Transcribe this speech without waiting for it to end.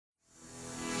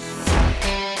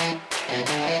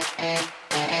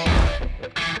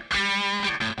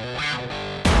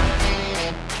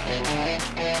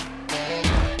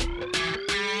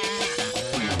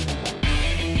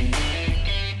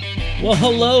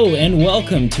Well, hello and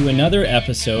welcome to another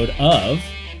episode of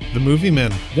The Movie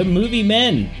Men. the Movie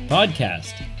Men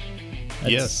podcast.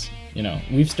 Yes. You know,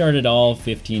 we've started all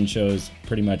 15 shows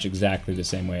pretty much exactly the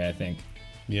same way, I think.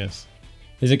 Yes.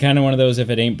 Is it kind of one of those, if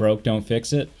it ain't broke, don't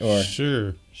fix it? Or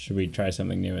Sure. should we try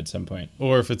something new at some point?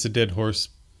 Or if it's a dead horse,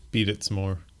 beat it some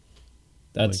more.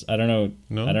 That's, I don't know.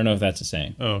 No? I don't know if that's a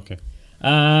saying. Oh, okay.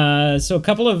 So a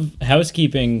couple of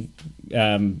housekeeping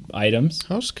items.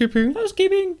 Housekeeping.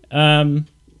 Podbean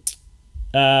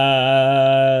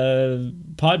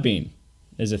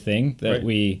is a thing that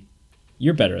Right.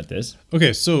 you're better at this.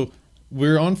 Okay, so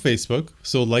we're on Facebook,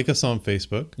 so like us on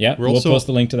Facebook. Yeah, We're we'll also post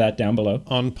the link to that down below.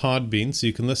 on Podbean, so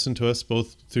you can listen to us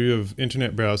both through an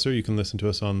internet browser. You can listen to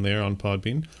us on there on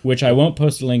Podbean. Which I won't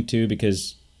post a link to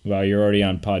because, well, you're already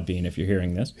on Podbean if you're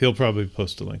hearing this. He'll probably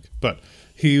post a link. But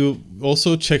he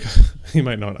also check... he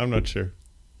might not. I'm not sure.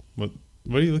 What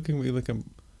are you looking...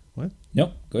 What?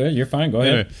 Nope, go ahead. You're fine. Go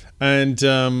ahead. Anyway, and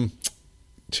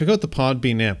check out the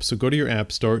Podbean app. So go to your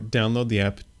app store, download the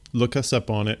app, look us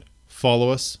up on it, follow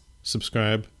us,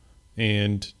 subscribe,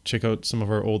 and check out some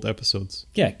of our old episodes.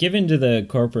 Yeah, give in to the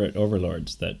corporate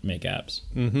overlords that make apps.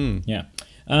 Mm-hmm. Yeah.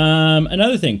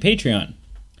 Another thing, Patreon.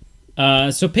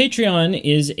 So Patreon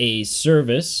is a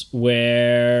service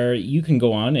where you can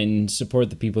go on and support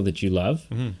the people that you love.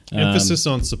 Emphasis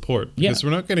on support, because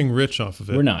we're not getting rich off of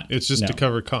it. We're not. It's just No. to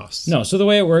cover costs. No, so the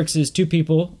way it works is two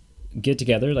people get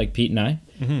together, like Pete and I,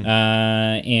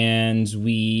 and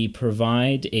we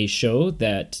provide a show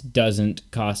that doesn't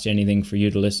cost anything for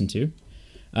you to listen to.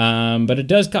 But it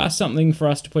does cost something for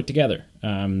us to put together.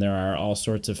 There are all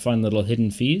sorts of fun little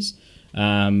hidden fees,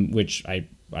 which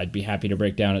I'd be happy to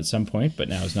break down at some point, but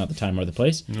now is not the time or the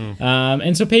place.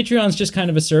 And so Patreon's just kind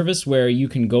of a service where you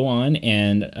can go on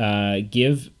and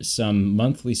give some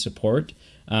monthly support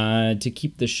to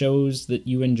keep the shows that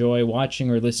you enjoy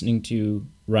watching or listening to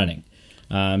running.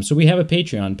 So we have a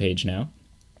Patreon page now.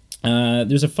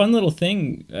 There's a fun little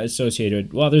thing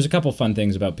associated. Well, there's a couple fun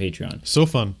things about Patreon. So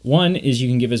fun. One is you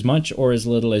can give as much or as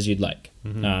little as you'd like.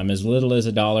 As little as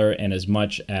 $1 and as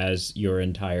much as your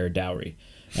entire dowry.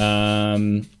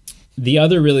 The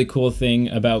other really cool thing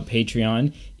about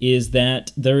Patreon is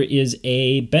that there is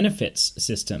a benefits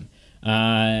system.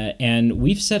 And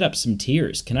we've set up some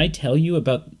tiers. Can I tell you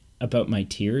about my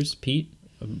tiers, Pete?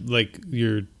 Like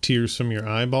your tears from your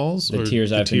eyeballs? The or tears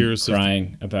the I've tears been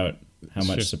crying about how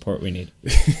much Sure. support we need.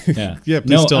 Yeah, Yeah,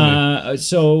 please tell me.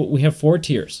 So we have 4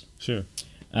 tiers. Sure.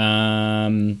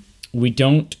 We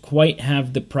don't quite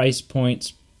have the price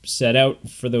points set out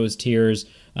for those tiers,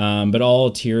 but all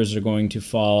tiers are going to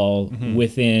fall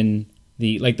within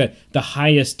the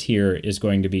highest tier is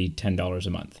going to be $10 a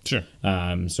month. Sure.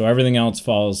 So everything else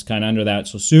falls kind of under that.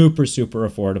 So super, super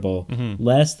affordable,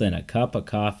 less than a cup of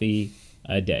coffee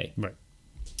a day. Right.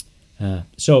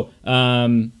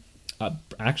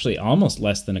 Actually almost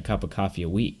less than a cup of coffee a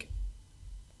week.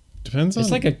 Depends on...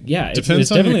 It's like it's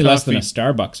Depends on your definitely less than a coffee.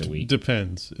 Starbucks a week.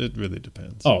 Depends. It really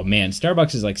depends. Oh man,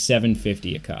 Starbucks is like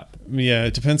 $7.50 a cup. Yeah,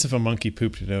 it depends if a monkey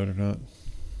pooped it out or not.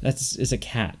 It's a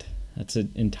cat. That's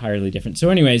entirely different. So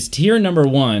anyways, tier number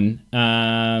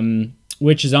 1,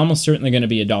 which is almost certainly going to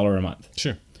be $1 a month.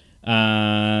 Sure.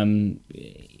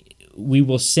 We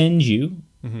will send you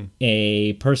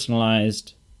a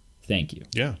personalized thank you.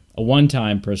 Yeah. A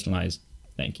one-time personalized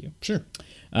thank you. Sure.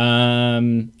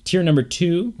 Tier number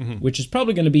 2, which is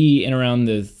probably going to be in around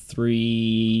the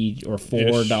 $3 or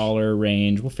 $4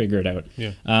 range. We'll figure it out.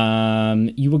 Yeah.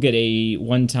 You will get a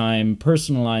one-time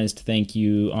personalized thank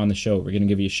you on the show. We're going to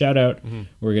give you a shout out.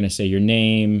 We're going to say your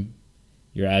name,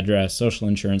 your address, social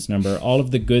insurance number, all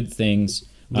of the good things.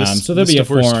 So there'll be a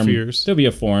form. There'll be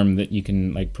a form that you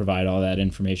can provide all that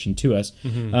information to us.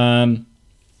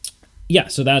 Yeah.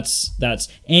 So that's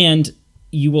and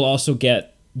you will also get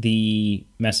the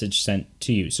message sent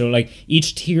to you. So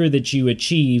each tier that you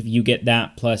achieve, you get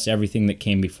that plus everything that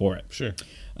came before it. Sure.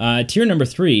 Tier number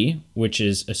 3, which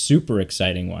is a super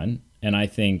exciting one, and I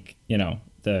think,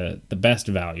 the best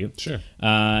value. Sure.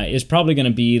 Is probably going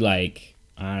to be $6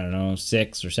 or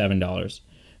 $7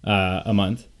 a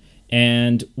month.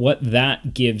 And what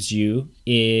that gives you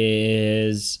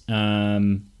is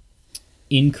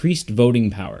increased voting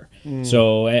power.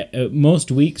 So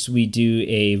most weeks we do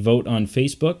a vote on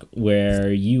Facebook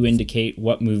where you indicate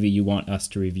what movie you want us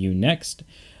to review next.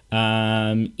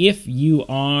 If you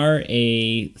are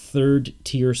a 3rd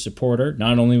tier supporter,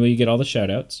 not only will you get all the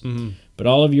shout outs, but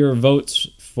all of your votes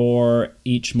for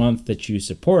each month that you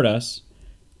support us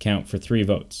count for 3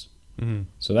 votes.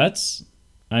 So that's,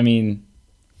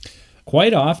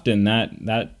 quite often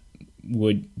that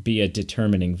would be a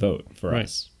determining vote for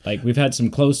us. We've had some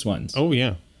close ones. Oh,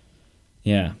 yeah.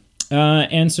 Yeah.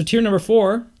 And so tier number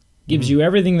 4 gives you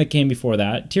everything that came before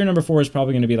that. Tier number 4 is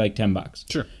probably going to be like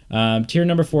 $10. Sure. Tier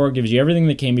number 4 gives you everything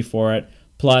that came before it,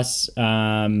 plus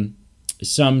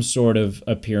some sort of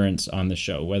appearance on the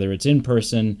show, whether it's in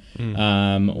person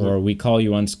or we call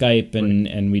you on Skype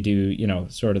and we do, you know,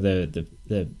 sort of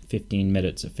the 15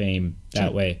 minutes of fame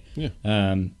that way.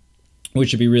 Yeah.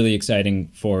 Which would be really exciting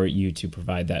for you to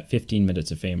provide that 15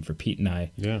 minutes of fame for Pete and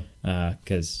I. Yeah.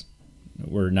 Because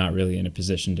we're not really in a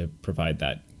position to provide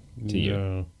that to you.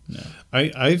 No. No.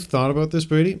 I've thought about this,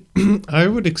 Brady. I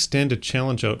would extend a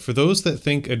challenge out for those that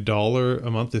think $1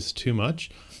 a month is too much.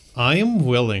 I am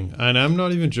willing, and I'm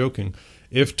not even joking,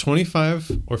 if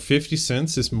 25 or 50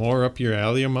 cents is more up your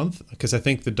alley a month, because I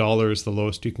think the $1 is the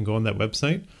lowest you can go on that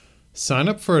website, sign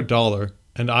up for $1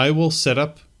 and I will set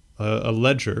up a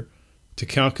ledger to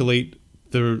calculate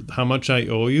how much I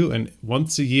owe you, and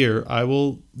once a year I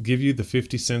will give you the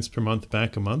 50 cents per month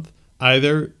back a month,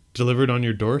 either delivered on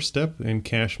your doorstep in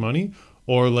cash money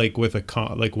or like with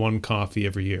like one coffee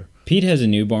every year. Pete has a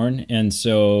newborn, and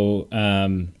so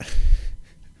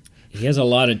he has a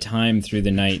lot of time through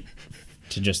the night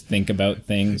to just think about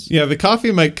things. Yeah, the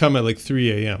coffee might come at like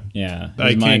 3 a.m. Yeah, I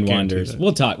his can't mind guarantee wanders. that.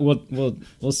 We'll talk.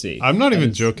 We'll see. I'm not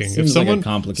even joking. If seems like a someone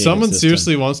complicated system.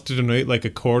 seriously wants to donate like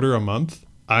 $0.25 a month,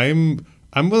 I'm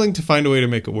willing to find a way to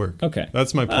make it work. Okay,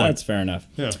 That's my point. That's fair enough.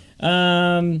 Yeah.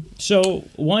 So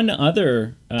one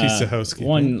other Piece of housekeeping.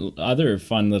 one other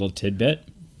fun little tidbit.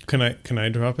 Can I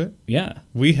drop it? Yeah,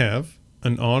 We have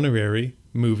an honorary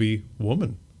movie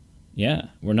woman. yeah.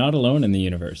 We're not alone in the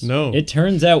universe. No. It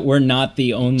turns out we're not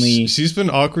the only. She's been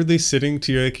awkwardly sitting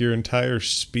to like your entire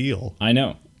spiel, I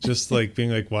know. just like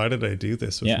being like, "Why did I do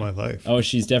this with Yeah. my life?" Oh,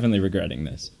 she's definitely regretting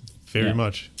this. Very yeah.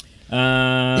 much.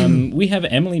 We have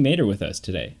Emily Mader with us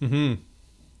today.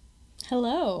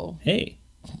 Hello. Hey.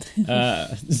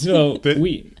 So But-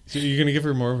 we. So you're gonna give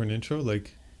her more of an intro,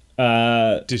 like?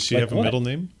 Did she like have a what? middle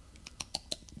name?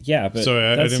 Yeah, but Sorry,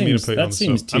 I that didn't mean to seems- put you on that the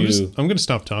seems spot. too. I'm gonna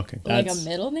stop talking. Like a That's-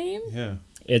 middle name? Yeah.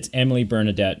 It's Emily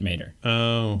Bernadette Mader.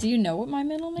 Oh, Do you know what my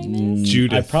middle name is?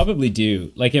 Judith. I probably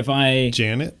do. Like if I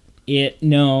Janet.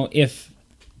 if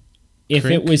it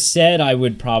Crink? was said, I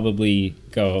would probably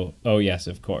go, oh yes,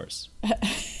 of course.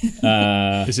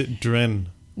 Is it Dren?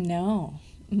 No.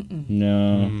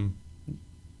 No. Hmm.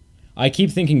 I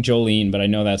keep thinking Jolene, but I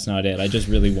know that's not it. I just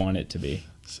really want it to be.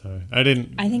 Sorry, I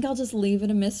didn't. I think I'll just leave it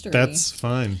a mystery. That's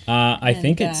fine. I And,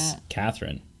 think it's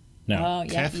Catherine. No. Oh,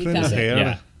 yeah, Catherine you got it. O'Hara.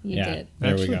 Yeah. You yeah. did. There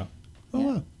Actually? we go. Oh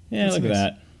wow. Yeah, That's look nice. at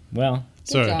that. Well,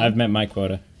 Sorry, job. I've met my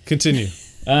quota. continue.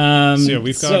 So yeah,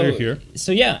 we've got her here.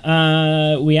 So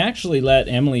yeah, we actually let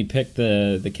Emily pick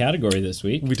the category this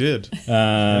week. We did.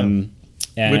 And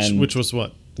Which was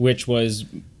what? which was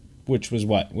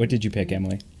what? What did you pick,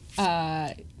 Emily?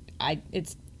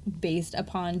 It's based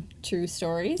upon true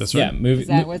stories. That's Yeah, right. movie. Is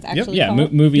that what's actually yeah,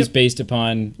 called? movies based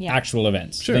upon Yeah. actual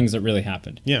events, Sure. things that really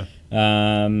happened. Yeah.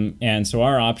 And so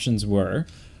our options were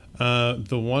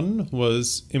The one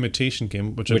was Imitation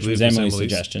Game, which I Which believe was Emily's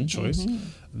suggestion. choice.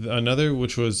 Another,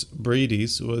 which was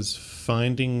Brady's, was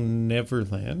Finding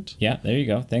Neverland. yeah, there you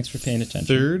go. Thanks for paying attention.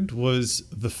 Third was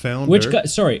The Founder.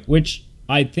 Which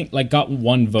I think got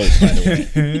one vote, by the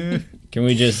way. Can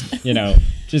we just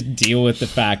just deal with the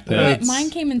fact that Wait, mine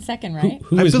came in second, right?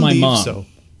 who I is my believe mom? so.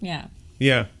 Yeah.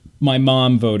 Yeah. My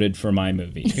mom voted for my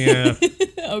movie. Yeah.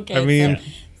 Okay. I mean,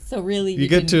 so really, you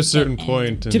get to a didn't certain get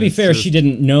point. and To be it's fair, just- she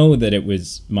didn't know that it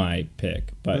was my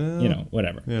pick, but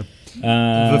whatever. Yeah.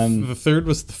 Um, The third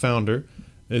was The Founder.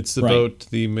 It's Right. about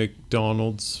the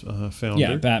McDonald's founder.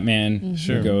 yeah, Batman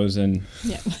Sure. goes and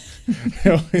Yeah.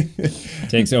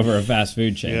 takes over a fast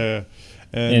food chain. Yeah.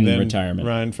 And In then retirement.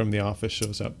 Ryan from The Office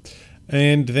shows up.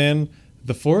 And then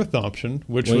the fourth option,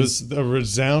 which was a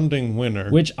resounding winner.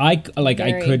 Which I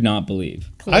Very could not believe.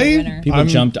 Clear I- winner. People I'm-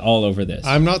 jumped all over this.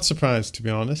 I'm not surprised, to be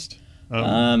honest.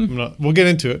 I'm not, we'll get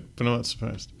into it, but I'm not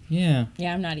surprised. yeah.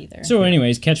 Yeah, I'm not either. So,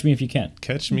 anyways, catch me if you can.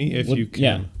 Catch me if Well, you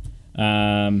can. Yeah.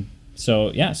 I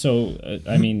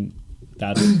mean,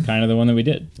 that's kind of the one that we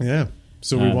did. Yeah.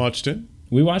 So we watched it.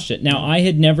 We watched it. Now, I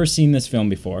had never seen this film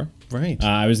before. Right.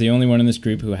 I was the only one in this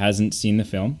group who hasn't seen the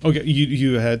film. Okay.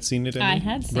 You had seen it? I Amy?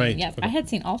 had seen, Right. yes, Okay. I had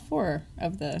seen all 4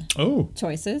 of the Oh.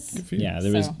 choices. for you. Yeah,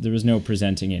 So- there was no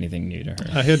presenting anything new to her.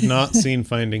 I had not seen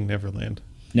Finding Neverland.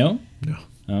 No? No.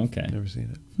 Oh, okay. Never seen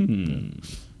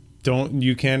it.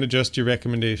 You can adjust your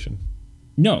recommendation.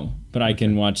 No, but I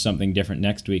can watch something different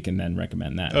next week and then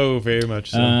recommend that. Oh, very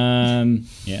much so.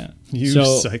 Yeah. You So,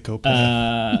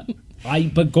 psychopath.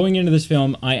 But going into this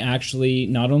film, I actually,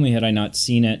 not only had I not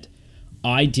seen it,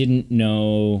 I didn't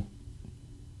know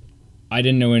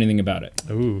anything about it.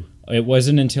 Ooh. It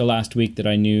wasn't until last week that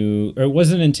I knew, or it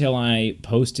wasn't until I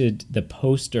posted the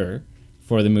poster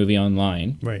for the movie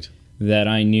online Right. that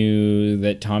I knew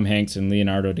that Tom Hanks and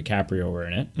Leonardo DiCaprio were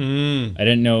in it. Mm. I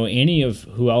didn't know any of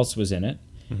who else was in it,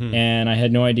 and I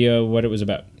had no idea what it was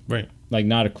about. Right. Like,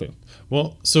 not a clue.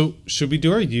 Well, so should we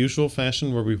do our usual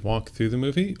fashion where we walk through the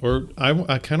movie? Or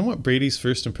I kind of want Brady's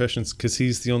first impressions because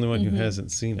he's the only one who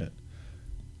hasn't seen it.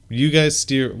 You guys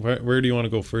steer. Where do you want to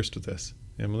go first with this?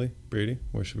 Emily? Brady?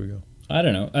 Where should we go? I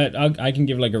don't know. I can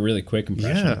give like a really quick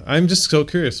impression. Yeah, I'm just so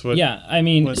curious. Yeah, I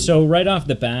mean, what- so right off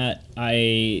the bat,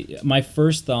 my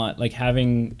first thought, like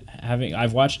having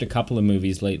I've watched a couple of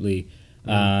movies lately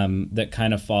that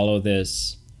kind of follow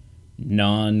this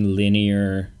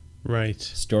non-linear Right.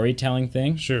 storytelling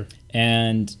thing, Sure.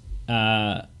 and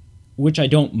which I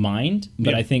don't mind,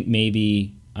 but Yeah. I think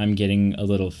maybe I'm getting a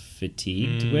little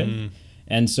fatigued with.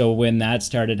 And so when that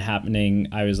started happening,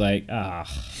 I was like, I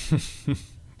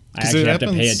 'Cause actually it have to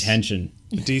pay happens- attention.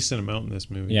 A decent amount in this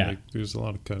movie. Yeah. Like, there's a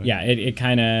lot of cutting. Yeah, it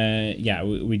kind of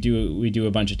we do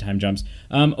a bunch of time jumps.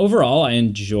 Overall, I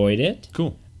enjoyed it.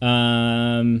 Cool.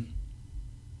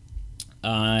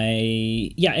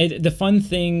 The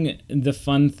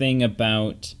fun thing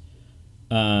about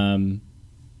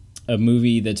a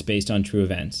movie that's based on true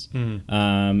events.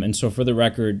 And so for the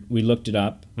record, we looked it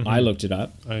up. I looked it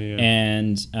up,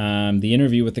 and the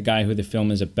interview with the guy who the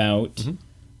film is about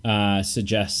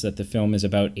suggests that the film is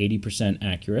about 80%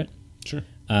 accurate. Sure.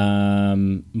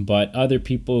 But other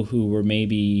people who were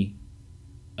maybe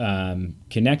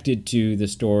connected to the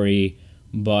story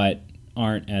but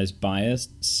aren't as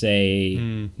biased say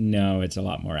no, it's a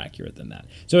lot more accurate than that.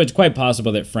 So it's quite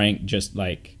possible that Frank just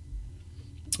like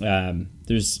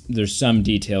there's some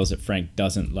details that Frank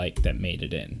doesn't like that made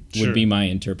it in. Sure. Would be my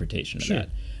interpretation of Sure. that.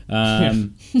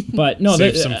 But no,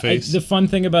 Save some face. the fun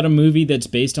thing about a movie that's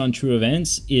based on true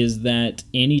events is that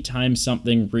anytime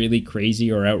something really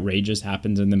crazy or outrageous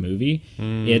happens in the movie,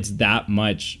 it's that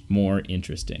much more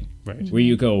interesting. Right. Where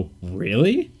you go,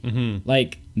 really?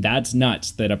 Like, that's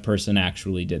nuts that a person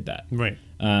actually did that. Right.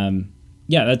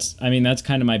 Yeah, that's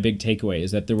kind of my big takeaway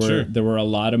is that Sure. there were a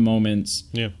lot of moments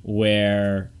Yeah.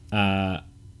 where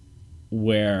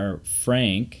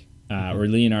Frank or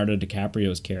Leonardo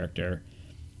DiCaprio's character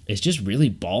is just really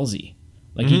ballsy.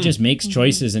 Like he just makes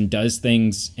choices and does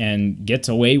things and gets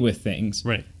away with things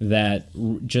Right. that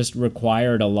just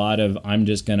required a lot of I'm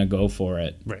just gonna go for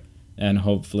it Right. and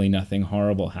hopefully nothing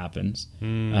horrible happens.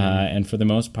 And for the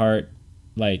most part,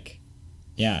 like,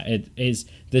 yeah, it is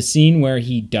the scene where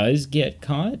he does get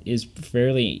caught is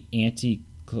fairly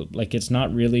like it's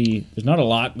not really, there's not a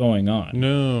lot going on.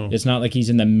 No. It's not like he's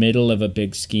in the middle of a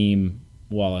big scheme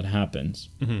while it happens.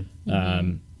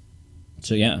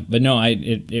 So yeah, but no,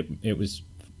 it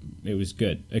was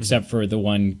good, except for the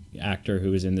one actor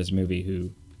who was in this movie who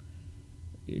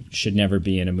should never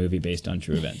be in a movie based on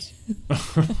true events.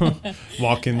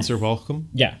 Walk-ins are welcome.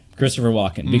 Yeah, Christopher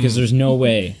Walken, because there's no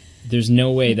way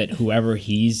that whoever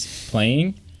he's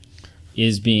playing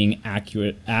is being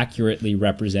accurately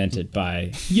represented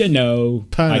by,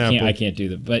 Pineapple. I can't do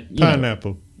that, but you know,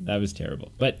 Pineapple. that was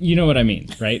terrible. But you know what I mean,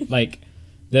 right? Like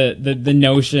the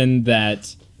notion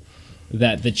that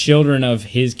the children of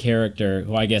his character,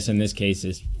 who I guess in this case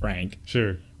is Frank,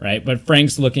 Sure. right? But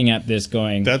Frank's looking at this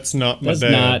going, That's not my that's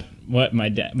dad. not what my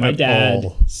dad. My At dad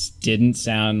all. didn't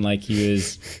sound like he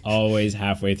was always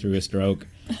halfway through a stroke.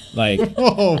 Like,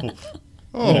 Oh. you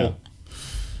know.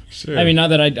 Sure. I mean, not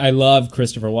that I love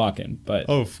Christopher Walken, but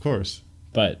Oh, of course.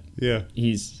 but Yeah.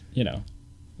 he's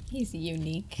He's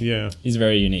unique. Yeah. he's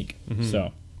very unique.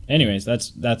 So, anyways,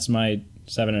 that's my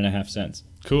 7.5 cents.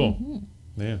 Cool.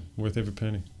 Yeah. Worth every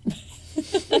penny.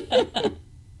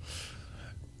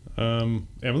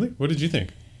 Emily, what did you think?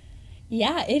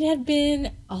 Yeah, it had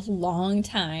been a long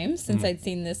time since I'd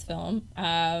seen this film.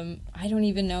 I don't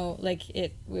even know, like,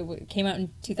 it came out in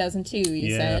 2002,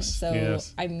 you said. Yes, So,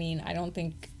 yes. I mean, I don't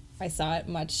think I saw it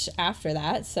much after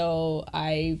that. So,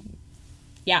 it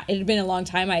had been a long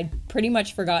time. I'd pretty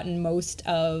much forgotten most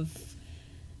of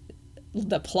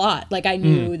the plot. Like, I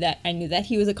knew that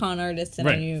he was a con artist and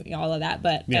Right. I knew all of that.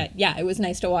 But, Yeah. it was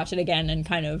nice to watch it again and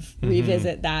kind of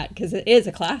revisit that because it is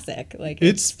a classic. Like,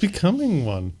 It's becoming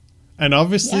one. And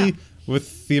obviously, Yeah.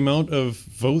 with the amount of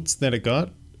votes that it got,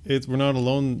 we're not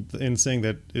alone in saying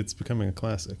that it's becoming a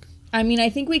classic. I mean, I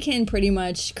think we can pretty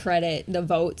much credit the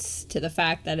votes to the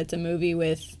fact that it's a movie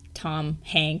with Tom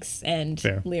Hanks and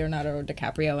Fair. Leonardo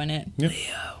DiCaprio in it. Yep.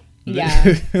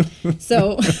 Yeah.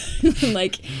 So,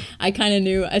 like, I kind of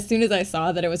knew as soon as I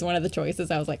saw that it was one of the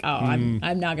choices, I was like, oh, I'm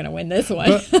not going to win this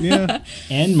one. But, yeah.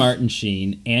 And Martin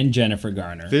Sheen and Jennifer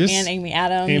Garner. There's And Amy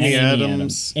Adams. Amy And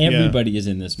Adams. Everybody is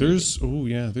in this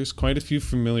movie. There's quite a few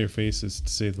familiar faces,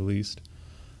 to say the least.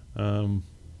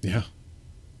 Yeah,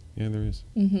 there is.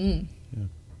 Mm-hmm. Yeah.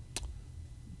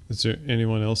 Is there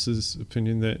anyone else's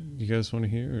opinion that you guys want to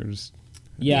hear, or just?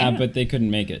 Yeah, but they couldn't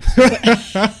make it.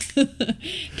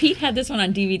 Pete had this one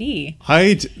on DVD.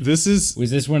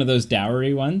 Was this one of those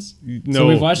dowry ones? No. So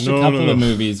we've watched a couple no. of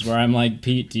movies where I'm like,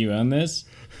 Pete, do you own this?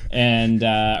 And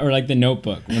or like The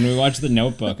Notebook. When we watched The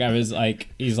Notebook, I was like,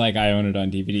 he's like, I own it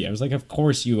on DVD. I was like, of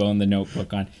course you own The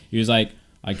Notebook on. He was like,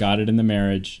 I got it in the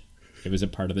marriage. It was a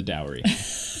part of the dowry.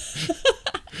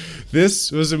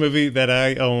 This was a movie that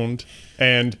I owned,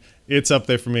 and it's up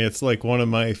there for me. It's like one of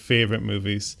my favorite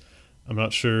movies. I'm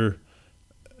not sure.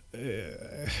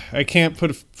 I can't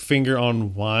put a finger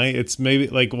on why. It's maybe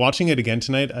like watching it again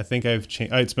tonight. I think I've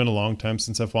changed. It's been a long time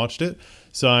since I've watched it,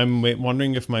 so I'm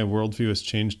wondering if my worldview has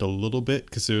changed a little bit,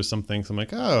 because there are some things I'm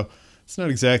like, oh, it's not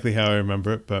exactly how I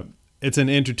remember it, but it's an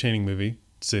entertaining movie,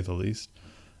 to say the least.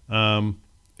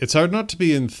 It's hard not to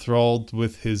be enthralled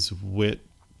with his wit,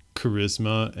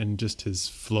 charisma, and just his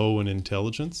flow and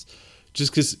intelligence.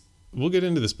 Just because we'll get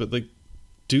into this, but like,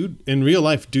 dude, in real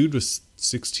life, dude was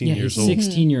 16 years old.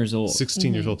 16 years old.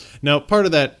 16 years old. Now, part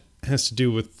of that has to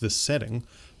do with the setting,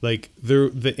 like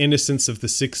the innocence of the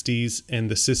 60s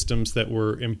and the systems that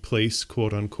were in place,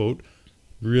 quote unquote,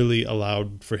 really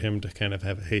allowed for him to kind of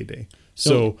have a heyday.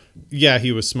 So yeah,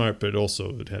 he was smart, but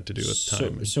also it had to do with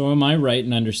time. So am I right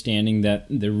in understanding that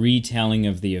the retelling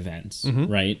of the events,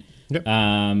 right? Yep.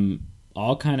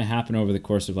 All kind of happened over the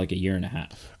course of like a year and a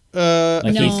half. No.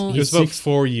 It was about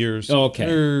 4 years. Oh, okay.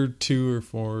 Or 2 or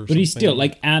 4. But he's still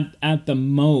like at the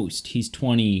most he's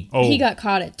 20. Oh, He got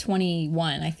caught at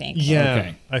 21, I think. yeah,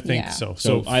 Okay. I think Yeah. so.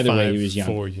 So either way, he was young.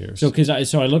 4 years.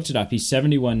 So I looked it up. He's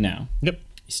 71 now. Yep.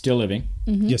 He's still living.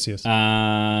 Yes, yes.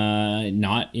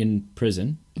 Not in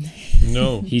prison.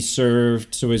 No. He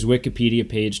served. So his Wikipedia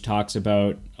page talks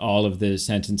about all of the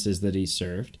sentences that he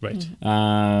served. Right.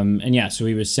 And yeah, so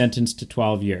he was sentenced to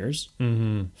 12 years,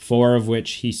 4 of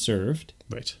which he served.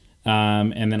 Right.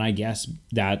 And then I guess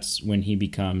that's when he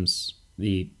becomes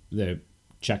the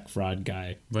check fraud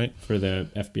guy, Right. for the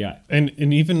FBI. And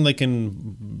even like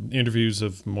in interviews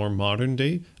of more modern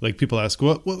day, like people ask,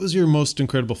 what was your most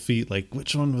incredible feat? Like,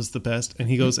 which one was the best? And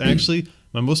he goes, actually,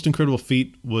 my most incredible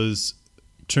feat was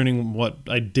turning what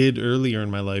I did earlier in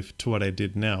my life to what I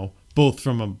did now, both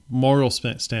from a moral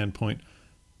standpoint,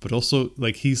 but also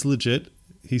like he's legit.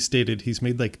 He stated he's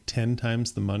made like 10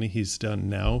 times the money he's done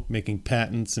now making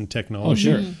patents and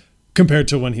technology. Oh, sure. Compared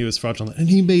to when he was fraudulent. And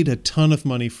he made a ton of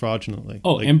money fraudulently.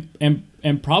 Oh, like,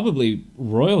 and probably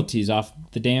royalties off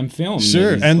the damn film.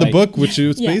 sure. He's And like- the book, which it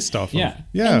was Yeah. based off Yeah. of.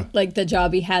 Yeah. And, like the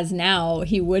job he has now,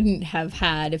 he wouldn't have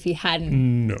had if he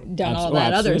hadn't No. done all Oh,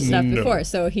 that other absolutely. stuff No. before.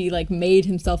 So he like made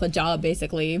himself a job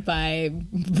basically by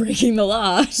breaking the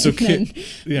law. So, And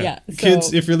then- kids,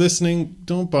 so- if you're listening,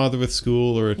 don't bother with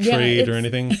school or a Yeah, trade or it's-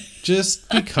 anything. Just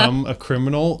become a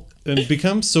criminal and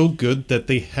become so good that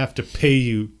they have to pay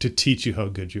you to teach you how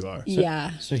good you are. yeah.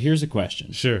 So here's a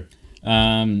question. Sure.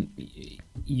 Let's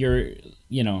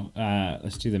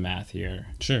do the math here.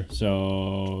 Sure.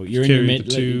 So you're in your Carry the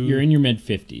two. you're in your mid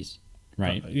 50s,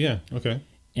 right? Yeah. Okay.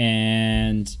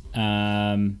 And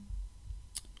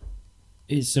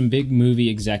some big movie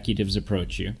executives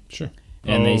approach you Sure.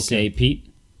 and Oh, they okay. say, Pete,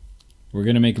 we're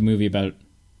gonna make a movie about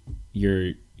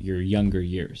your younger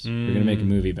years. We're gonna make a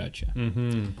movie about you,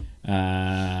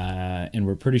 and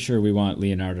we're pretty sure we want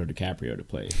Leonardo DiCaprio to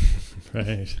play.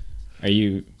 Right. Are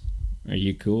you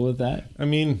cool with that? I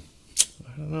mean,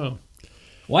 I don't know.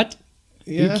 What?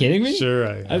 Yeah, you kidding me? Sure.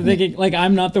 I'm thinking, like,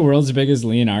 I'm not the world's biggest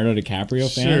Leonardo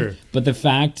DiCaprio fan, Sure. but the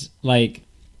fact, like,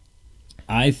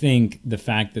 I think the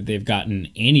fact that they've gotten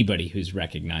anybody who's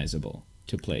recognizable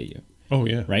to play you, Oh,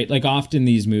 yeah. right? Like, often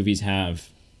these movies have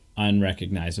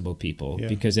unrecognizable people Yeah.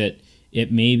 because it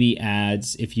maybe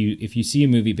adds, if you see a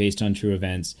movie based on true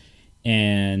events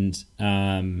and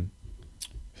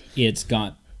it's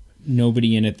got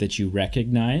nobody in it that you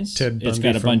recognize. It's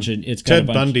got a bunch of Ted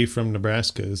Bundy from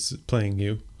Nebraska is playing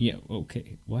you. Yeah.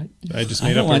 Okay. What? I just I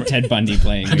made don't up. want Ted Bundy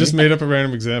playing. I just made up a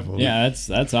random example. Yeah,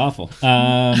 that's awful.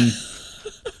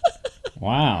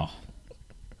 Wow.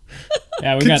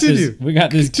 Yeah, we Continue.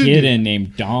 got this Continue. kid in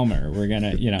named Dahmer. We're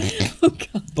gonna,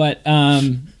 But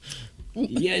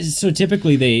yeah. So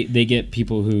typically they get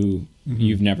people who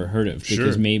you've never heard of because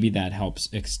Sure. maybe that helps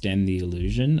extend the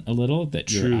illusion a little that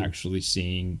True. you're actually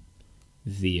seeing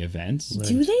the events.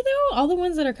 Do they though? All the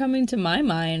ones that are coming to my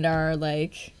mind are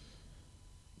like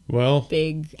Well,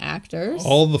 big actors.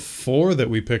 all the 4 that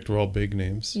we picked were all big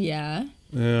names. Yeah.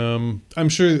 I'm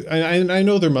sure. I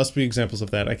know there must be examples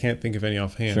of that. I can't think of any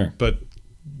offhand. Sure. But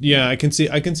yeah, I can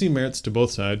see merits to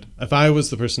both sides. If I was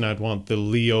the person, I'd want the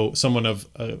Leo, someone of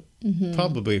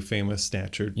probably famous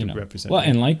stature to represent. Well, me.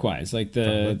 and likewise, like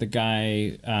the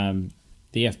guy,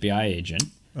 the FBI agent,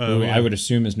 who I would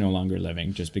assume is no longer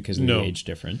living just because of the age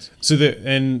difference. So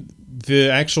the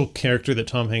actual character that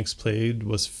Tom Hanks played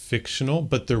was fictional,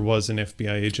 but there was an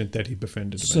FBI agent that he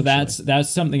befriended eventually. So that's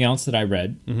something else that I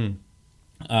read.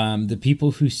 The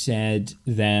people who said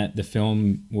that the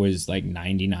film was like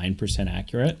 99%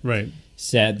 accurate, right,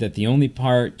 said that the only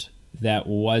part that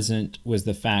wasn't was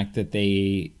the fact that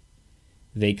they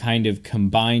kind of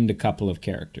combined a couple of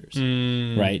characters,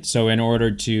 right? So in order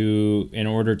to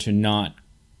not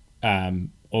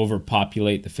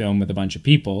overpopulate the film with a bunch of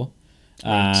people,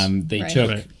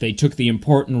 they took the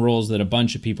important roles that a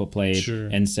bunch of people played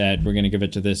and said, we're going to give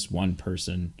it to this one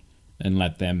person and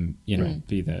let them,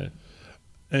 be the...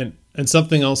 And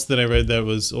something else that I read that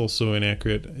was also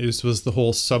inaccurate was the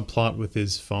whole subplot with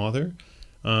his father.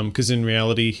 Because in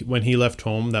reality, when he left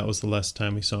home, that was the last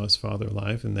time he saw his father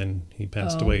alive, and then he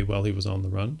passed away while he was on the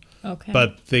run. Okay.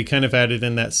 But they kind of added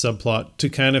in that subplot to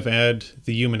kind of add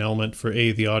the human element for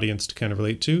A, the audience to kind of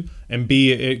relate to, and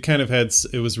B, it kind of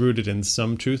it was rooted in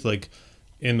some truth, like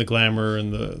in the glamour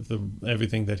and the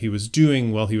everything that he was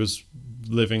doing while he was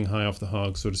living high off the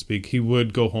hog, so to speak. He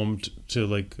would go home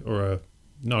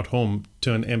not home,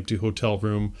 to an empty hotel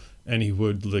room, and he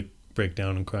would like break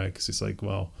down and cry because he's like,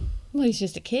 well, he's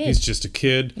just a kid. He's just a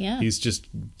kid. Yeah. He's just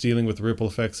dealing with the ripple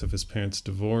effects of his parents'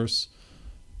 divorce.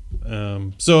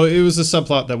 So it was a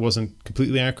subplot that wasn't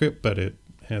completely accurate, but it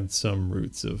had some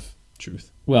roots of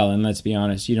truth. Well, and let's be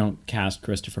honest, you don't cast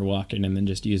Christopher Walken and then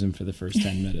just use him for the first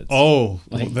 10 minutes.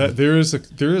 That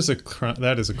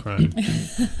is a crime.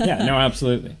 Yeah, no,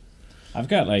 absolutely. I've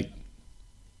got like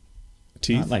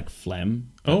teeth, not like phlegm.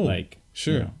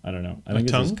 Sure. I don't know. I think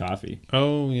it's just coffee.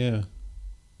 Oh yeah,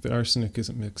 the arsenic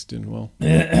isn't mixed in well.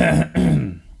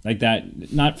 Like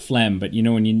that, not phlegm, but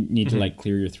when you need to like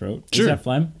clear your throat. Sure. Is that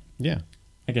phlegm? Yeah.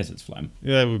 I guess it's phlegm.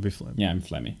 Yeah, that would be phlegm. Yeah, I'm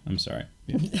phlegmy. I'm sorry.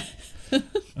 Yeah.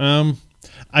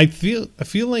 I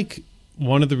feel like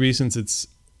one of the reasons it's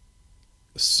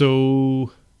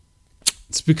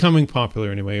becoming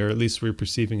popular anyway, or at least we're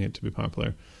perceiving it to be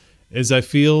popular, is I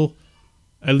feel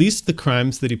at least the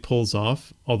crimes that he pulls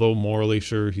off, although morally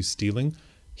sure he's stealing,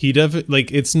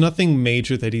 it's nothing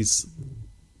major that he's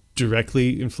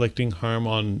directly inflicting harm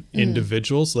on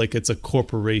individuals. Like it's a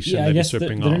corporation that he's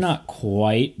ripping off. They're not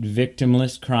quite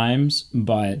victimless crimes,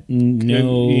 but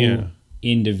no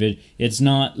individual. It's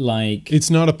not like it's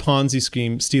not a Ponzi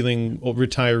scheme stealing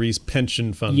retirees'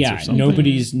 pension funds. Yeah, or something.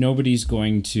 nobody's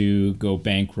going to go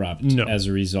bankrupt as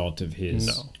a result of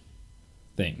his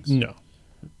things. No.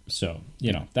 So,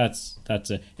 that's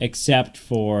except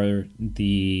for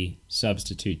the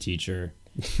substitute teacher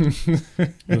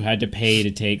who had to pay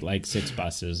to take like 6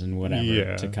 buses and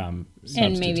whatever to come substitute.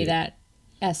 And maybe that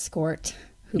escort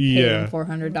who paid him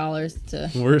 $400 to...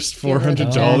 Worst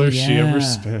 $400 she ever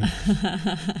spent.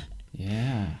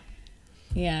 Yeah.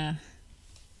 Yeah.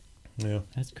 Yeah.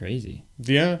 That's crazy.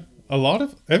 Yeah. A lot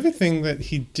of everything that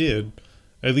he did,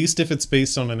 at least if it's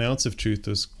based on an ounce of truth,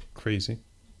 was crazy.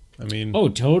 I mean... Oh,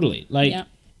 totally. Like,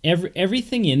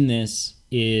 everything in this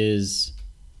is...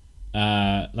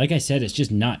 like I said, it's just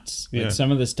nuts. Like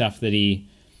some of the stuff that he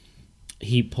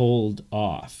pulled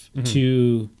off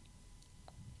to...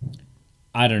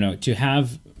 I don't know, to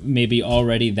have maybe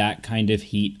already that kind of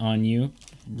heat on you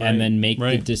and then make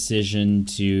the decision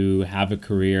to have a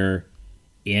career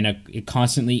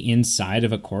constantly inside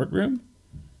of a courtroom.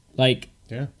 Like,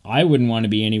 I wouldn't want to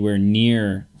be anywhere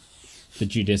near the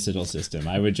judicial system.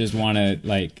 I would just want to,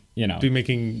 like, be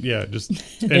making, just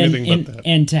anything but that.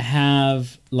 And to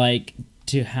have,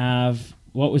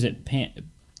 what was it,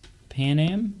 Pan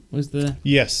Am was the...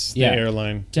 Yes, the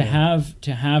airline. To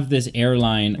have this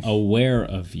airline aware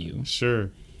of you. Sure.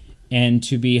 And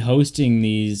to be hosting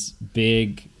these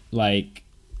big, like,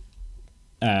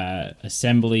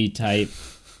 assembly type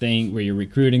thing where you're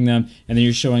recruiting them, and then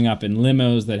you're showing up in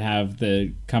limos that have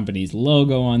the company's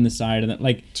logo on the side of them.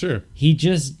 Like, sure. He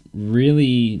just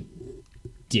really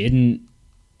didn't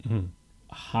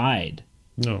hide.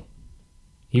 No.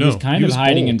 He was kind of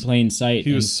hiding in plain sight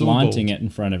and flaunting bold. It in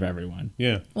front of everyone.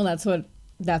 Yeah. Well, that's what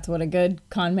a good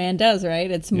con man does,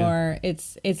 right? It's more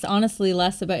it's honestly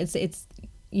less about it's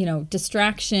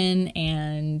distraction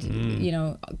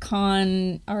and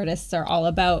con artists are all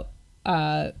about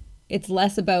it's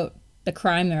less about the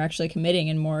crime they're actually committing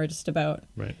and more just about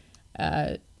Right.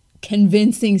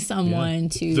 convincing someone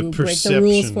The to break the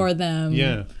rules perception. for them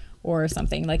Yeah. or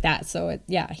something like that. So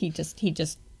he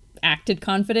just acted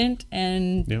confident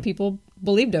and Yep. people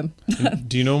believed him. And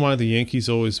do you know why the Yankees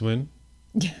always win?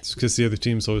 Yeah. It's because the other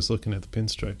team's always looking at the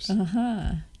pinstripes.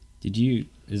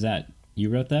 Is that you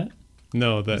wrote that?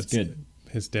 No, that's good.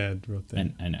 His dad wrote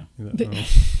that. I know.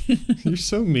 You're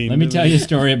so mean. Let me to tell you a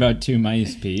story about two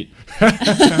mice, Pete.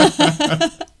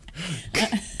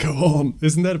 Go on.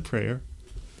 Isn't that a prayer?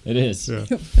 It is. Yeah.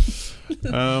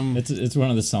 It's one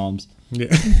of the Psalms.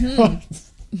 Yeah.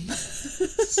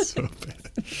 So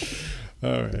bad.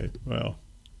 All right. Well,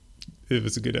 it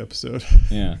was a good episode.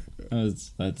 Yeah.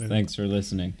 Thanks for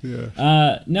listening.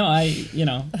 Yeah.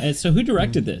 So who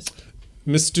directed this?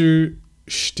 Mr.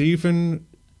 Steven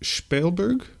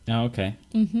Spielberg. Oh, okay.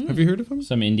 Have you heard of him?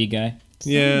 Some indie guy.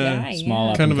 Yeah. guy, Small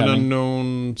yeah. up Kind of and an coming.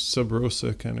 unknown Sub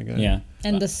Rosa kind of guy. Yeah.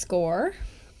 And the score.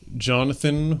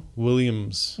 Jonathan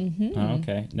Williams. Oh,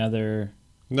 okay. Another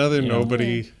Another You know.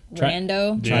 nobody.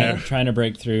 Rando. Yeah. trying to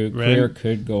break through. Career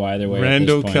could go either way.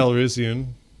 Rando at this point. Calrissian.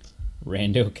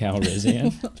 Rando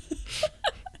Calrissian.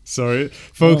 Sorry,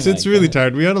 folks, Oh my it's really God.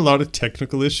 tired. We had a lot of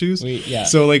technical issues. Yeah.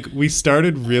 So we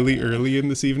started really early in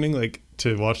this evening,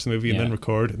 to watch the movie and Yeah. then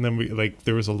record, and then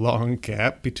there was a long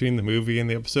gap between the movie and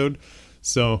the episode.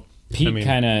 So Pete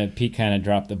kind of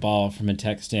dropped the ball from a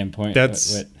tech standpoint.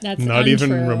 that's That's not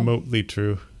even untrue. remotely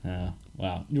true.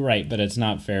 Well, you're right, but it's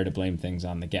not fair to blame things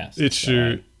on the guest. It's so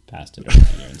true. I passed it over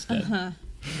to you instead.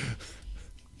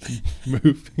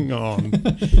 Moving on.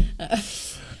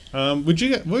 What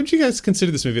would you guys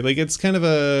consider this movie? It's kind of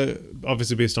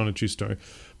obviously based on a true story,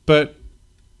 but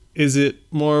is it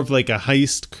more of a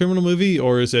heist criminal movie,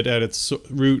 or is it at its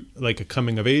root a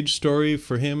coming of age story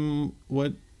for him?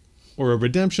 Or a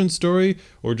redemption story,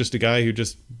 or just a guy who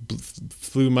just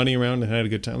flew money around and had a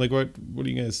good time? What do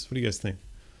you guys think?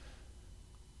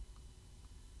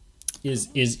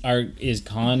 Is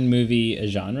con movie a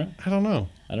genre? I don't know.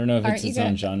 I don't know if Aren't it's you its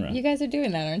own guys, genre. you guys are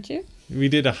doing that, aren't you? We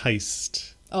did a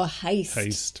heist. Oh, a heist.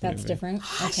 Heist That's movie. different.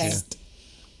 Okay.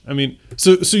 I mean,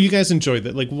 so you guys enjoyed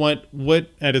that? What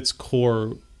at its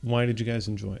core? Why did you guys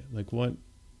enjoy it?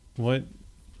 What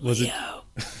was it?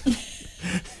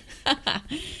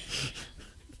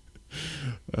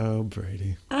 Oh,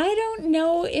 Brady. I don't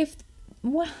know if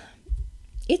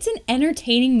it's an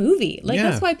entertaining movie. Yeah.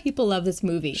 That's why people love this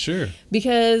movie. Sure.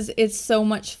 Because it's so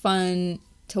much fun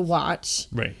to watch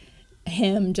Right.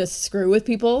 him just screw with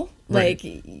people. Right.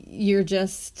 You're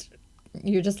just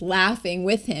laughing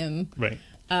with him. Right.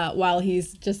 While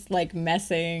he's just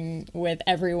messing with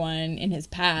everyone in his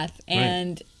path.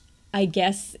 And I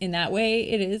guess in that way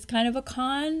it is kind of a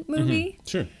con movie.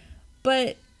 Sure.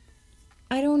 But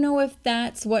I don't know if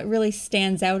that's what really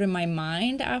stands out in my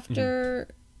mind after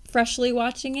freshly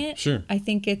watching it. Sure. I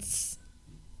think it's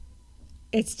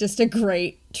just a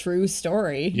great true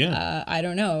story. Yeah. I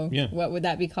don't know. Yeah. What would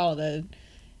that be called?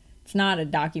 It's not a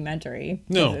documentary.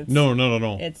 No.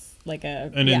 It's like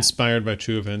An inspired by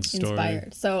true events story.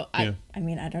 inspired. So Yeah. I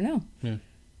don't know. Yeah.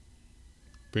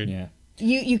 Brady. Yeah.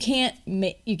 You can't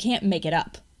make it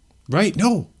up. Right.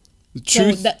 No.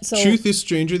 So Truth is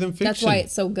stranger than fiction. That's why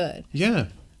it's so good. Yeah,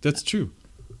 that's true.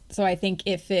 So I think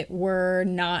if it were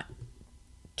not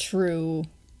true,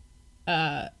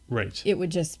 Right. it would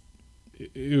just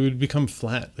It would become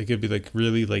flat. It'd be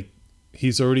really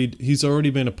he's already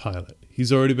been a pilot.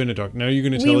 He's already been a doctor. Now you're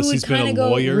going to tell us would he's been a kinda go,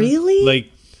 lawyer. really?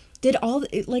 Did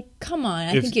come on.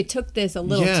 I If- think you took this a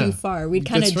little Yeah, too far. We'd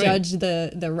kind of that's right. judge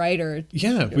the writer.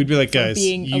 Yeah, we'd be like, for guys,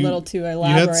 being a little too You had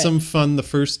elaborate. Mm-hmm. some fun the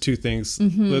first two things.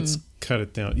 Let's cut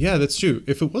it down. Yeah, that's true.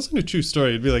 If it wasn't a true story,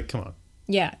 it'd be like, come on.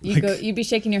 Yeah, you'd be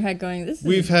shaking your head going, this is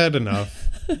We've had enough.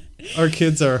 Our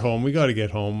kids are home. We got to get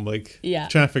home. Yeah.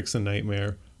 Traffic's a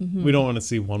nightmare. We don't want to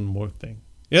see one more thing.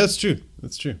 Yeah, that's true.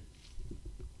 That's true.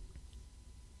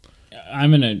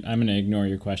 I'm gonna ignore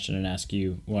your question and ask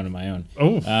you one of my own.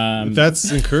 Oh,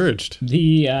 that's encouraged.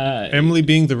 The Emily,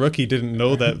 being the rookie, didn't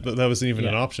know that wasn't even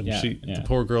an option. yeah. The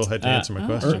poor girl had to answer my I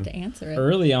question. have to answer it.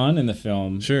 early on in the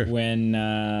film, Sure. when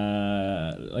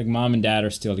mom and dad are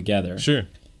still together, Sure.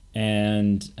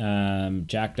 and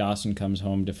Jack Dawson comes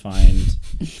home to find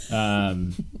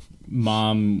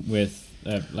mom with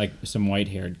some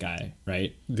white-haired guy,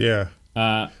 right? Yeah.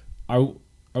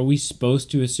 Are we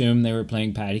supposed to assume they were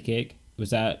playing patty cake? Was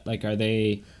that are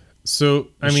they? So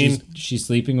I mean, she's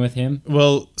sleeping with him.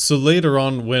 well, so later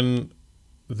on when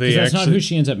they 'Cause that's actually, not who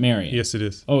she ends up marrying. yes, it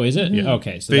is. Oh, is it? Yeah.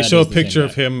 Okay. So They that show a is the same picture guy.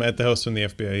 of him at the house when the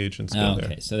FBI agents go Oh, there.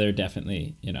 okay, so they're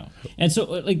definitely, and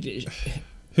so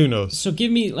Who knows? So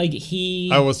give me like he.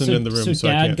 I wasn't in the room, so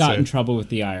I Dad can't got say. in trouble with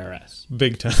the IRS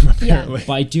Big time, apparently.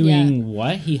 by doing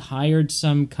what? He hired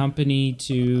some company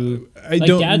to. I like,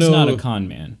 don't Dad's know. not a con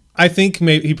man. I think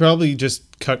maybe he probably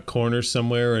just cut corners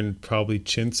somewhere and probably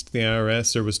chinced the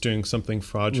IRS or was doing something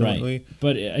fraudulently. Right.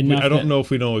 But enough I don't that- know if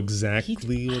we know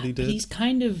exactly what he But did. he's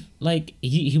kind of like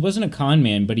he wasn't a con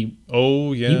man, but he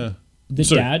Oh, yeah. the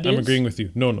Sorry, dad I'm is? agreeing with you.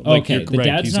 No. Like, Okay, you're the right,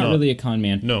 dad's he's not really a con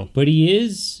man. No. But he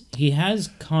has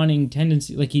conning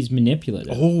tendency, like he's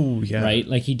manipulative. Oh, yeah. Right?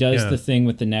 Like he does Yeah. the thing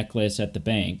with the necklace at the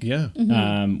bank. Yeah.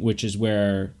 Which is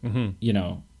where you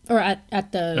know Or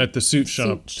at the At the suit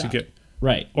shop to shop. get...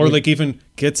 right. Or like even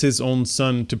gets his own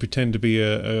son to pretend to be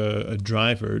a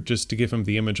driver just to give him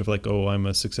the image of like, oh, I'm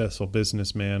a successful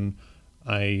businessman.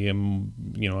 I am,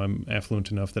 I'm affluent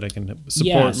enough that I can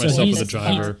support so myself he's- as a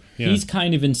driver. He's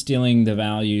kind of instilling the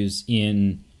values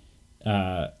in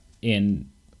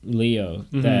Leo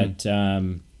that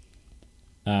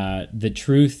the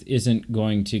truth isn't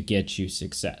going to get you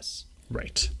success.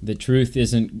 Right. The truth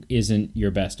isn't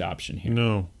your best option here.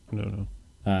 No.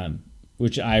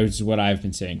 Which is what I've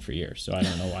been saying for years. So I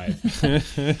don't know why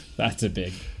that's a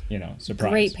big,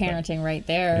 surprise. Great but- parenting right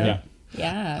there. Yeah.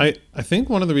 Yeah. I think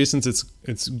one of the reasons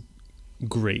it's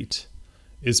great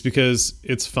is because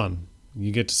it's fun.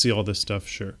 You get to see all this stuff,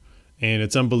 sure, and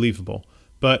it's unbelievable.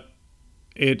 But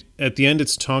at the end,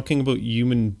 it's talking about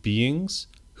human beings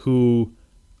who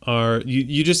are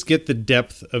you just get the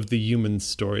depth of the human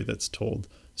story that's told.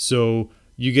 So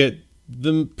you get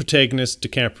the protagonist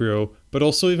DiCaprio, but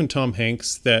also even Tom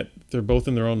Hanks, that they're both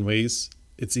in their own ways.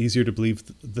 It's easier to believe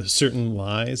the certain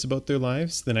lies about their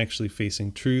lives than actually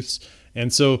facing truths.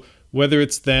 And so whether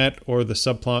it's that or the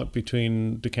subplot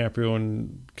between DiCaprio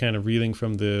and kind of reeling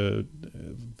from the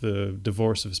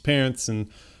divorce of his parents and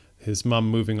his mom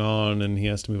moving on and he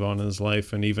has to move on in his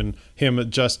life, and even him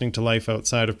adjusting to life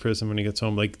outside of prison when he gets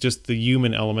home, like just the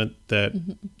human element that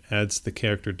adds the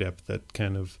character depth that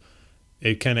kind of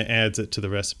adds it to the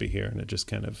recipe here, and it just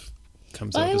kind of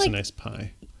comes out as a nice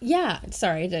pie. Yeah.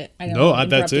 Sorry. I don't No, interrupt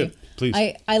that's you. it. Please.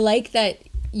 I like that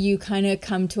you kind of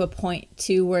come to a point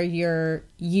too where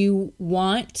you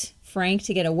want Frank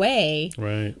to get away,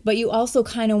 Right. but you also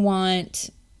kind of want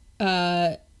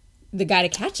the guy to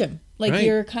catch him. Like Right.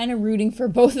 you're kind of rooting for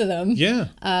both of them. Yeah.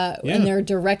 And they're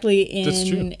directly That's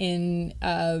true. in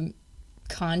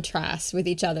contrast with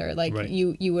each other. Like Right.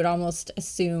 you would almost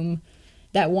assume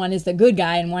that one is the good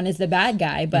guy and one is the bad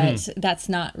guy, but that's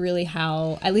not really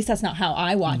how, at least that's not how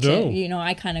I watch No. it.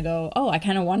 I kind of go, oh, I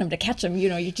kind of want him to catch him.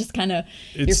 You just kind of,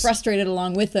 you're It's- frustrated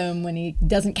along with him when he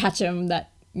doesn't catch him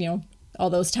all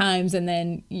those times. And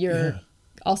then you're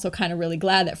also kind of really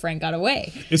glad that Frank got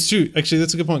away. It's true. Actually,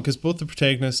 that's a good point, because both the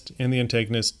protagonist and the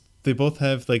antagonist, they both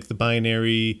have like the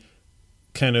binary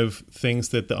kind of things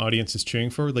that the audience is cheering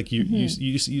for. Like you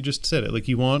just said it. Like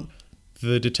you want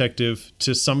the detective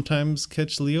to sometimes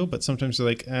catch Leo, but sometimes you're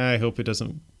like, I hope it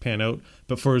doesn't pan out.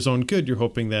 But for his own good, you're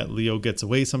hoping that Leo gets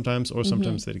away sometimes, or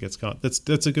sometimes that he gets caught.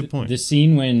 That's a good point. The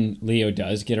scene when Leo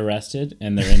does get arrested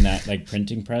and they're in that like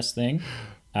printing press thing,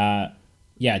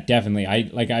 yeah, definitely.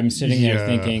 I'm sitting there Yeah.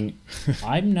 thinking,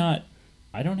 I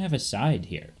don't have a side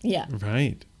here. Yeah.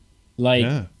 Right. Like,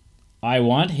 Yeah. I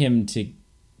want him to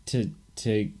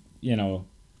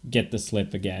get the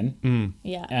slip again.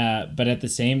 Yeah. But at the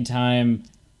same time,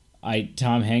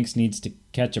 Tom Hanks needs to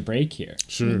catch a break here.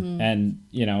 Sure. And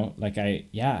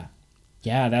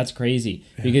that's crazy,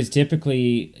 because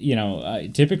typically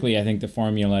I think the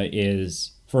formula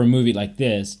is, for a movie like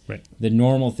this, Right. the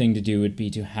normal thing to do would be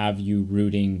to have you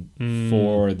rooting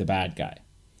for the bad guy,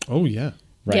 Oh, yeah.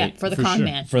 right? Yeah, for the For con sure.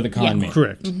 man. For the con man.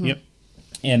 Correct. Yep.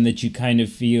 And that you kind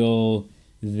of feel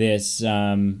this,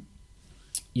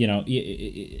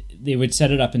 they would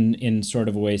set it up in sort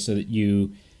of a way so that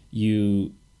you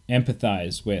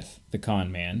empathize with the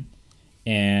con man,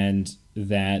 and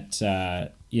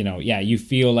that you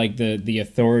feel like the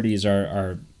authorities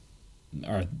are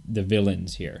the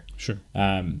villains here. Sure.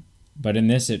 But in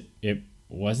this, it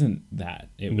wasn't that.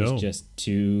 It No. was just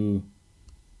two,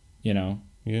 Yeah.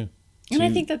 And I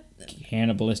two think that,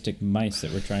 cannibalistic mice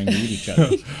that were trying to eat each other.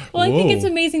 well, I think it's Whoa.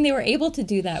 amazing they were able to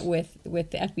do that with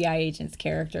the FBI agent's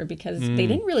character, because they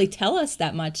didn't really tell us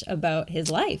that much about his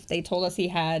life. They told us he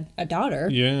had a daughter,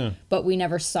 Yeah. but we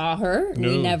never saw her. We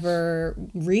No. never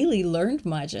really learned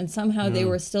much. And somehow they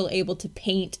were still able to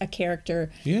paint a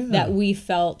character Yeah. that we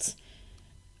felt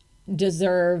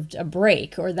deserved a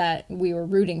break, or that we were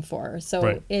rooting for. So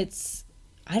Right. it's,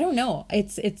 I don't know.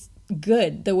 It's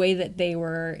good the way that they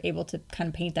were able to kind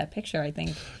of paint that picture, I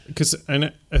think.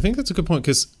 And I think that's a good point,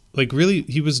 because like really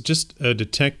he was just a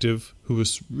detective who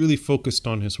was really focused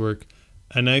on his work,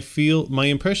 And I feel, my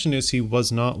impression is he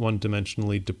was not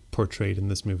one-dimensionally portrayed in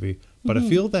this movie, but I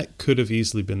feel that could have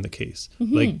easily been the case.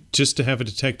 Like, just to have a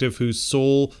detective whose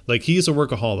sole, like, he's a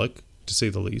workaholic, to say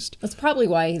the least. That's probably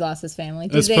why he lost his family.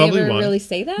 Did That's they probably ever why. really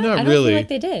say that? Not I don't really. feel like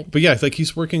they did. But yeah, like,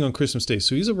 he's working on Christmas Day,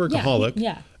 so he's a workaholic.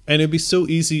 Yeah. And it'd be so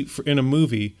easy for, in a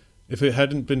movie, if it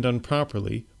hadn't been done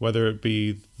properly, whether it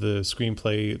be the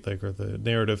screenplay, like, or the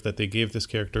narrative that they gave this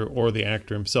character, or the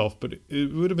actor himself, but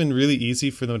it would have been really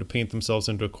easy for them to paint themselves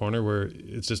into a corner where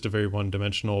it's just a very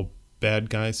one-dimensional bad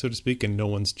guy, so to speak, and no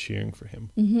one's cheering for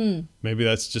him. Mm-hmm. Maybe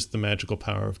that's just the magical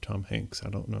power of Tom Hanks. I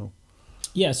don't know.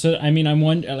 Yeah, so I mean, I'm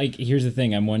wondering. Like, here's the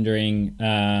thing: I'm wondering,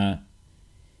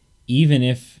 even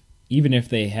if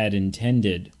they had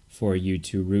intended for you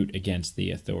to root against the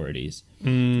authorities, do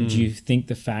you think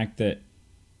the fact that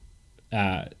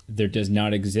there does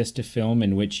not exist a film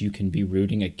in which you can be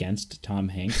rooting against Tom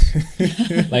Hanks?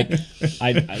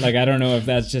 I don't know if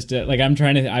that's just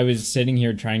I was sitting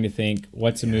here trying to think,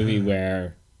 what's a movie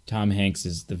where Tom Hanks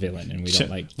is the villain and we don't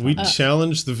like Tom We Hanks?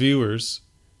 challenge the viewers.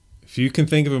 If you can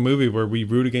think of a movie where we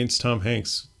root against Tom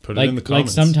Hanks, put it in the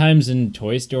comments. Like sometimes in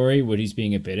Toy Story, Woody's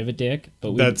being a bit of a dick,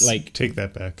 but take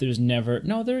that back.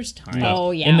 there's time.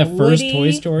 Oh, yeah. In the first Woody-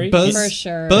 Toy Story, Buzz, For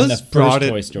sure. Buzz In the first brought it.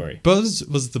 Toy Story. Buzz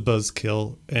was the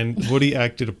buzzkill, and Woody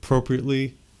acted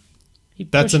appropriately. he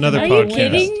That's pushed him another Are out you the podcast.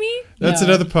 window. kidding me? That's No.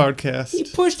 another podcast. He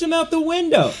pushed him out the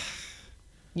window.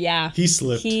 Yeah. He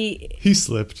slipped. He He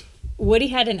slipped. Woody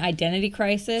had an identity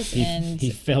crisis and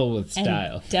He fell with and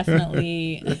style.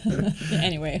 definitely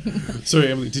anyway. Sorry,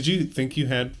 Emily. Did you think you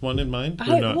had one in mind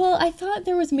or not? I thought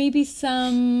there was maybe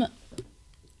some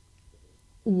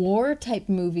war type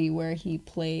movie where he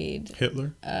played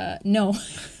Hitler. no.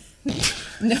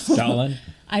 No. Stalin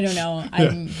I don't know.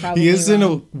 I'm probably He is wrong. in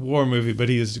a war movie, but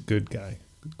he is a good guy,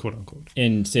 quote unquote.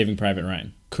 in Saving Private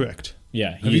Ryan. Correct.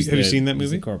 Yeah, Have you seen that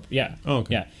he's the movie? Yeah. Oh,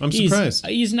 okay. Yeah, I'm He's- surprised.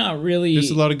 He's not really. There's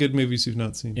a lot of good movies you've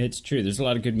not seen. It's true. There's a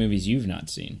lot of good movies you've not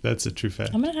seen. That's a true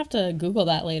fact. I'm gonna have to Google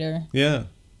that later. Yeah.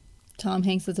 Tom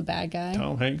Hanks is a bad guy.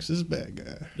 Tom Hanks is a bad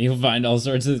guy. You'll find all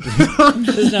sorts of.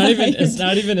 It's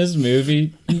not even his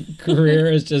movie career.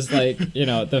 It's just like,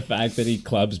 the fact that he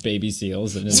clubs baby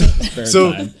seals in his spare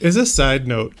So, time. as a side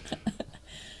note,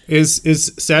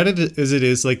 is sad as it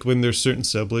is, like when there's certain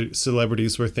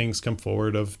celebrities where things come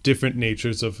forward of different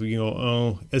natures of,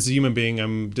 as a human being,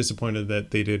 I'm disappointed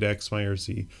that they did X, Y, or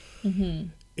Z. Mm-hmm.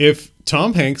 If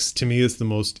Tom Hanks, to me, is the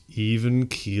most even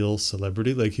keel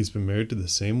celebrity, like he's been married to the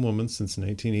same woman since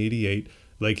 1988.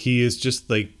 Like he is just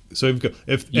like, so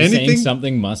if You anything, saying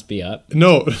something must be up?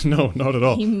 no, not at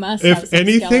all. He must have If some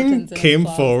anything skeletons in his came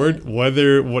closet. forward,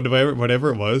 whatever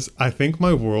it was, I think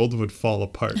my world would fall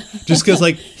apart. Just because,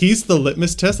 like, he's the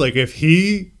litmus test. Like, if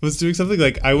he was doing something,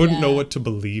 like, I wouldn't know Yeah. what to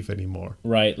believe anymore.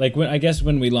 Right. Like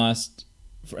when we lost,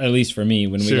 at least for me,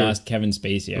 when we Sure. lost Kevin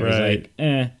Spacey, I was Right. like,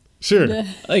 eh. Sure.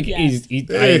 Like Yeah.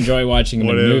 I enjoy watching him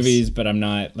What in else? movies, but I'm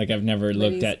not like I've never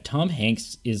looked he's- at Tom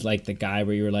Hanks is like the guy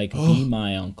where you're like, be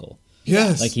my uncle.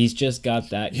 Yes. Like he's just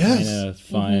got that Yes. kind of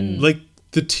fun. like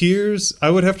the tears. I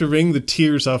would have to wring the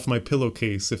tears off my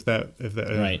pillowcase if that.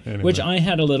 Right, anyway. which I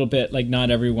had a little bit like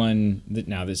not everyone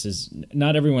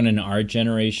in our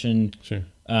generation Sure.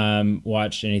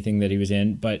 watched anything that he was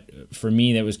in, but for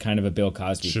me that was kind of a Bill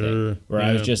Cosby Sure, thing where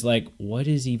I was yeah. just like, what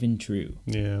is even true?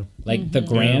 Yeah. Like the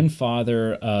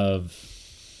grandfather of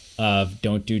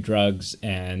don't do drugs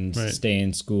and Right. stay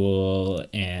in school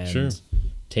and Sure.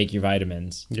 take your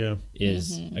vitamins Yeah.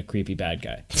 is a creepy bad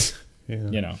guy.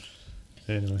 Yeah.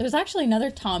 Anyway. There's actually another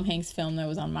Tom Hanks film that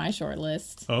was on my short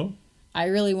list. Oh. I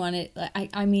really wanted.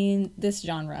 I mean, this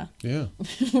genre Yeah.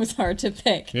 was hard to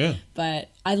pick. Yeah. But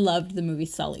I loved the movie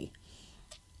Sully.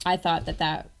 I thought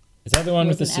that. Is that the one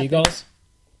with the Was an epic- seagulls?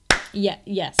 Yeah.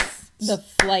 Yes. The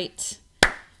flight.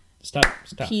 Stop.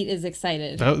 Pete is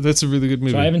excited. That's a really good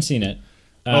movie. So I haven't seen it.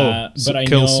 so But I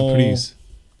Quelle know. Surprise.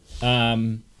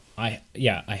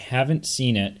 I haven't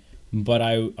seen it, but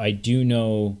I do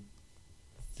know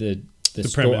the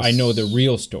story. premise. I know the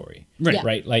real story. Right. Yeah.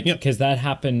 Right. Like Yeah. because that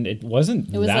happened. It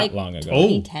wasn't It was that like long ago.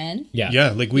 2010. Yeah.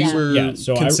 Yeah, like we Yeah. were Yeah,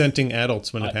 so consenting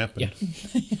adults when it happened.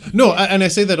 Yeah. No, and I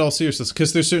say that all seriousness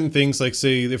because there's certain things like,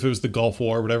 say, if it was the Gulf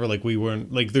War or whatever, like we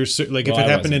weren't like there's like Well, if it I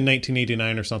happened wasn't. in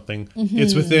 1989 or something, Mm-hmm.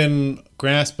 it's within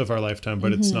grasp of our lifetime,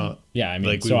 but it's not. Yeah. I mean,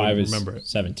 like we so I wouldn't was remember it.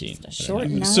 17. A short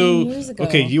 9 So years ago.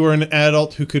 okay, you were an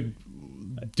adult who could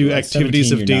do Well, at activities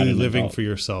 17, of you're not daily an living adult. for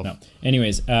yourself. No.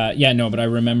 Anyways, but I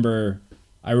remember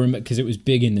because it was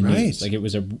big in the Right. news. Like it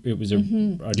was a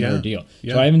Yeah. ordeal.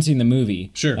 Yeah. So I haven't seen the movie.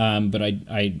 Sure. But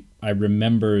I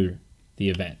remember the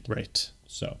event. Right.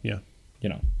 So Yeah.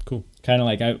 kind of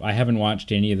like I haven't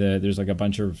watched any of the. There's like a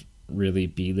bunch of really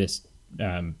B-list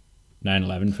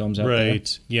 9/11 films out there.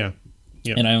 Right. Yeah.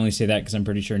 Yeah. And I only say that because I'm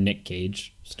pretty sure Nick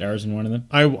Cage stars in one of them.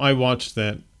 I watched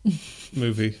that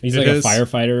movie. He's It like is- a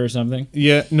firefighter or something.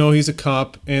 Yeah, no, he's a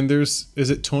cop, and is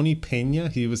it Tony Pena?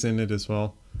 He was in it as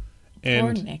well. Poor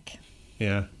And Nick.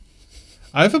 yeah,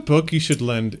 I have a book you should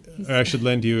lend. Or I should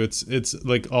lend you. It's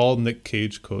like all Nick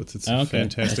Cage quotes. It's Okay.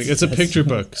 fantastic. That's- It's a that's- picture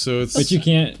book, so it's. But you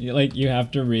can't, you have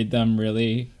to read them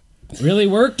really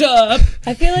worked up.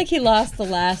 I feel like he lost the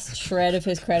last shred of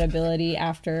his credibility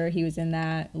after he was in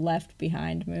that Left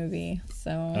Behind movie. So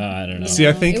I don't know. See,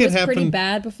 I think it was pretty happened-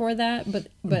 bad before that, but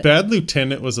Bad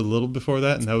Lieutenant was a little before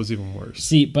that, and that was even worse.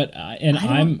 See, but and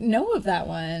I don't know of that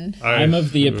one. I'm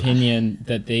of the opinion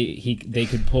that they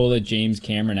could pull a James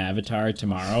Cameron Avatar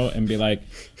tomorrow and be like,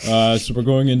 so we're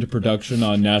going into production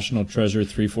on National Treasure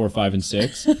 3, 4, 5, and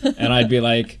 6, and I'd be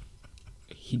like,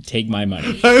 he'd take my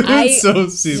money. I would I- so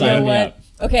see Sign that. So me what? up.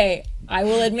 Okay, I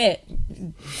will admit,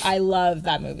 I love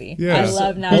that movie. Yeah. I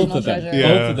love Both National of them, Treasure.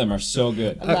 Yeah. both of them are so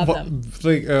good. I love them.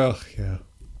 Like, oh yeah,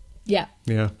 Yeah,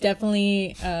 yeah,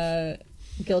 definitely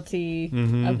guilty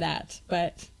Mm-hmm. of that.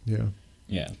 But yeah.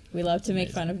 Yeah. we love to make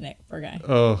fun of Nick, poor guy.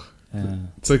 Oh,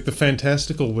 it's like the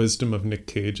fantastical wisdom of Nick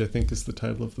Cage. I think is the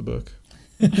title of the book.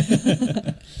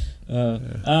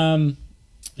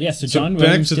 Yeah, so So John back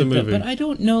Williams to the did that, movie. but I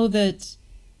don't know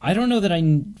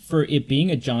that for it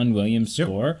being a John Williams Yep,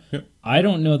 score, yep. I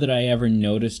don't know that I ever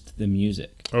noticed the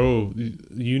music. Oh,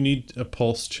 you need a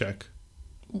pulse check.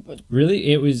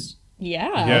 Really? It was Yeah.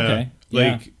 Yeah. Okay,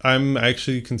 Like I'm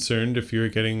actually concerned if you're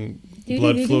getting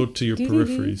blood flow to your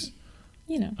peripheries.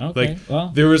 You know. okay. Like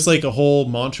Well, there was like a whole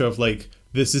mantra of like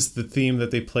this is the theme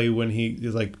that they play when he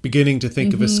is like beginning to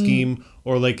think of a scheme,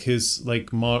 or like his like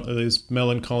his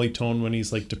melancholy tone when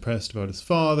he's like depressed about his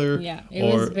father. Yeah, it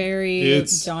or was very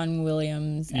it's- John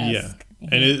Williams Yeah, esque.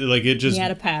 and it just He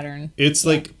had a pattern. it's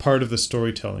like part of the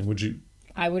storytelling. Would you?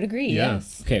 I would agree. Yeah.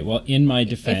 Yes. okay. Well, in my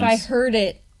defense, If I heard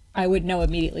it, I would know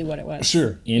immediately what it was.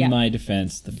 Sure. in Yeah. my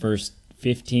defense, the first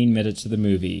 15 minutes of the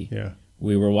movie, Yeah.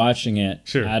 we were watching it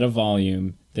Sure. at a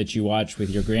volume that you watch with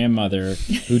your grandmother,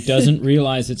 who doesn't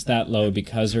realize it's that low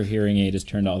because her hearing aid is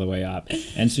turned all the way up,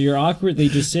 and so you're awkwardly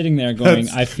just sitting there going,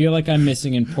 "I feel like I'm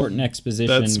missing important exposition."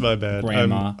 That's my bad.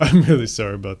 Grandma. I'm really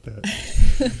sorry about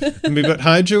that. I mean, but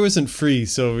Hydro isn't free,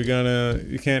 so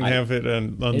you can't have it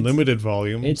on unlimited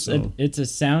volume. It's so. it's a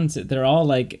sound. They're all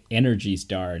like Energy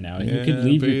Star now. You Yeah, could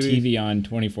leave your baby. TV on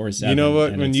 24/7. You know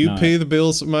what? and When it's you not. pay the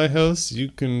bills at my house, you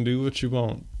can do what you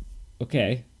want.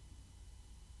 Okay.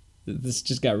 This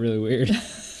just got really weird.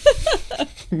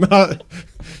 Not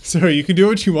sorry. You can do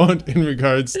what you want in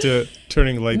regards to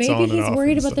turning lights Maybe on and he's off.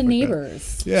 worried and about stuff the like that.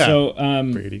 neighbors. Yeah. So,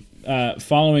 Brady.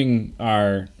 following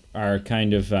our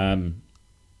kind of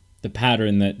the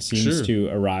pattern that seems Sure. to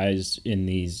arise in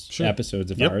these Sure.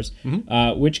 episodes of Yep. ours,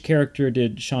 Mhm. which character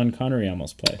did Sean Connery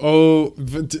almost play? Oh,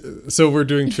 so we're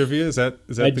doing trivia. Is that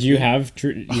the Do you key? have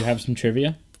you have some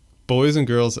trivia? Boys and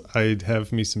girls? I'd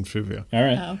have me some trivia. All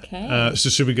right. Okay. So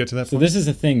should we get to that? So point? this is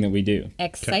a thing that we do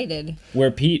Excited. where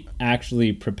Pete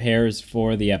actually prepares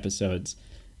for the episodes,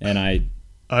 and I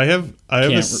I have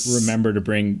can't remember to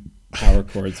bring power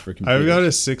cords for computers. I've got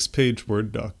a 6-page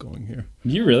Word doc going here.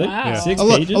 You really? Wow. Yeah. 6 a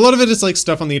lot, pages? a lot of it is like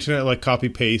stuff on the internet, like copy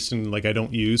paste, and like I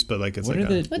don't use, but like it's What like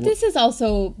are the? But this is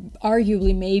also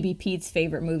arguably maybe Pete's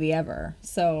favorite movie ever.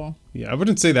 So yeah, I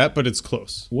wouldn't say that, but it's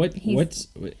close. What He's-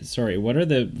 sorry, what are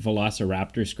the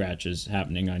velociraptor scratches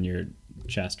happening on your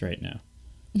chest right now?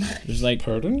 There's like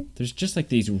Pardon? there's just like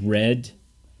these red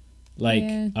like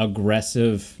Yeah.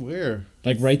 aggressive Where?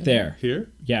 like right there. Here?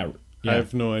 Yeah. I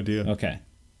have no idea. Okay.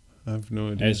 I have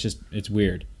no idea. It's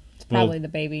weird. it's probably the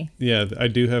baby. Yeah, I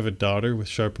do have a daughter with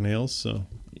sharp nails, so.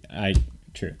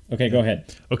 True. Okay, go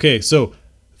ahead. Okay, so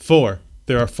 4.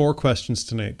 There are 4 questions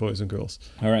tonight, boys and girls.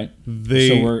 All right. They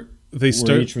So we're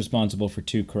start. each responsible for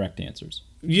 2 correct answers.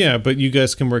 Yeah, but you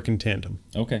guys can work in tandem.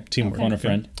 Okay. Teamwork. Phone a Okay.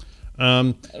 friend.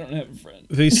 Um, I don't have a friend.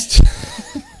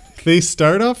 they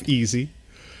start off easy.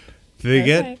 They Okay.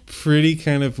 get pretty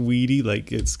kind of weedy.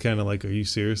 Like it's kind of like, are you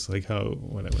serious? Like how?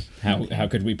 Whatever. How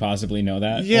could we possibly know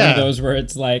that? One Yeah. of those where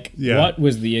it's like, Yeah. what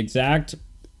was the exact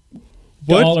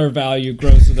What? dollar value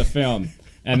gross of the film?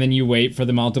 And then you wait for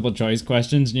the multiple choice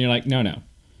questions, and you're like, no,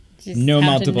 Just no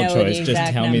have to multiple know the choice. Just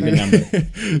exact tell me the number.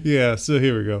 number. Yeah. So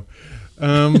here we go.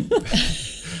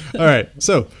 All right.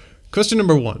 So question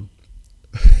number 1.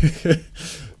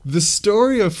 The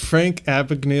story of Frank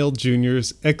Abagnale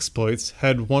Jr.'s exploits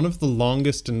had one of the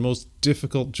longest and most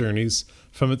difficult journeys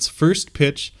from its first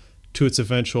pitch to its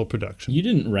eventual production. You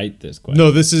didn't write this question.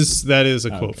 No, that is a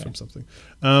quote Okay. from something.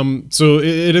 So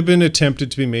it had been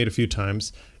attempted to be made a few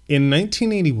times. In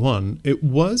 1981, it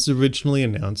was originally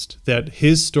announced that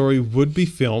his story would be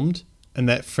filmed and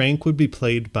that Frank would be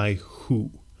played by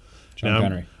who? Sean Now,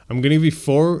 Connery. I'm going to give you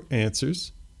 4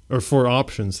 answers, or 4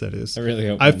 options, that is. I really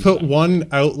hope I've one's put Sean. one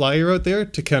outlier out there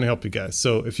to kind of help you guys.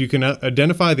 So if you can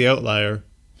identify the outlier,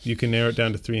 you can narrow it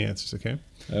down to 3 answers, okay?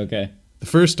 Okay. The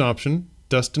first option,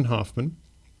 Dustin Hoffman.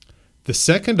 The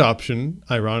second option,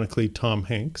 ironically, Tom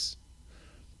Hanks.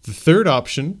 The third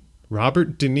option,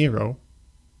 Robert De Niro.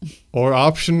 Or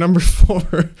option number 4,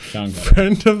 Sean Connery.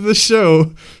 friend of the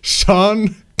show,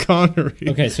 Sean Connery.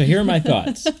 Okay, so here are my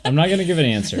thoughts. I'm not going to give an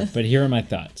answer, but here are my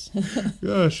thoughts.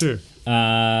 Yeah, sure.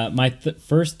 My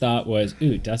first thought was,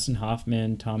 ooh, Dustin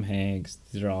Hoffman, Tom Hanks.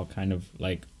 These are all kind of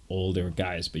like older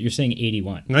guys, but you're saying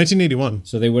 81. 1981.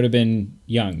 So they would have been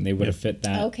young. They would have fit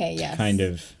that Okay, yes. kind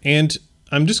of. And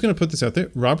I'm just going to put this out there.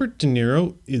 Robert De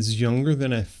Niro is younger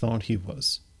than I thought he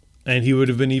was. And he would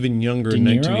have been even younger De in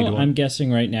Niro, 1981. I'm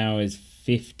guessing right now, is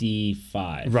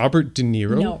 55. Robert De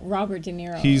Niro? No, Robert De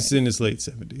Niro. He's in his late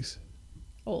 70s.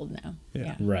 old now. Yeah.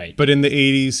 Yeah. Right. But in the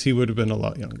 80s, he would have been a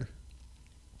lot younger.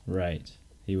 Right.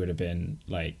 He would have been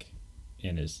like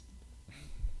in his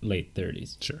late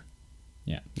 30s. Sure.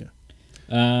 Yeah. Yeah.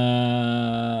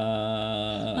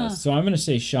 So I'm going to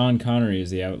say Sean Connery is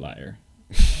the outlier.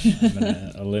 I'm going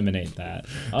to eliminate that.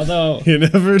 Although, You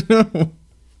never know.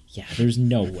 yeah, there's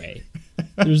no way.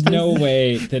 There's no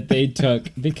way that they took,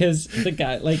 because the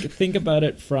guy, like, think about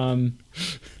it from,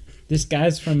 this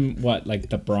guy's from what, like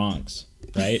the Bronx,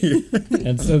 right?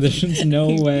 And so there's no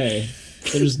way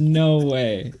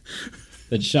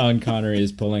that Sean Connery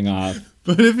is pulling off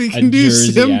But if he a can do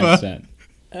Jersey Simba. accent.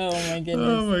 Oh my goodness.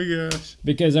 Oh my gosh.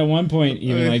 Because at one point,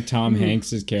 even like Tom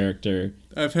Hanks's character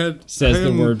I've had says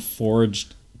the word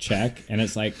forged check, and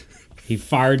it's like he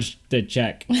forged the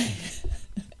check.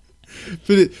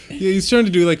 But he's trying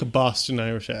to do like a Boston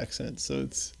Irish accent, so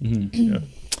it's yeah.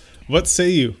 What say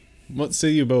you? What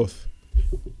say you both?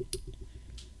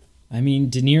 I mean,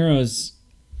 De Niro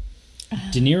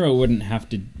wouldn't have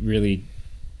to really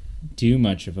do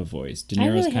much of a voice. De I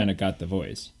Niro's really kind of got the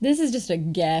voice. This is just a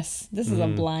guess. This is a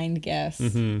blind guess.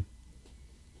 Mm-hmm.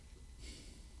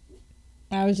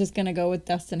 I was just gonna go with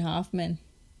Dustin Hoffman.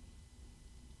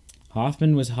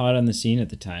 Hoffman was hot on the scene at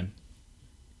the time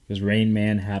because Rain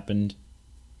Man happened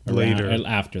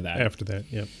after that. After that,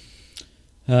 yep.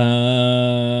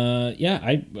 Yeah,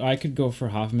 I could go for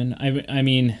Hoffman. I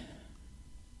mean,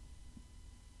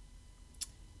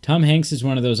 Tom Hanks is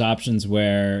one of those options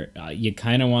where you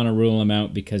kind of want to rule him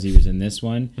out because he was in this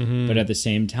one, but at the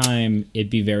same time, it'd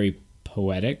be very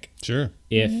poetic Sure.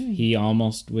 if he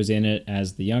almost was in it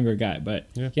as the younger guy. But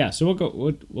yeah, so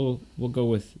we'll go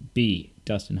with B,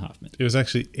 Dustin Hoffman. It was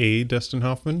actually a Dustin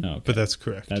Hoffman, Oh, okay. but that's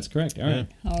correct. That's correct. All right.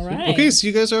 All right. Okay, so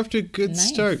you guys are off to a good Nice.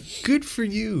 start. Good for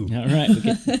you. All right. We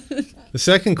get The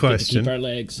second to question keep our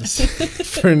legs.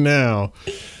 for now.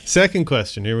 Second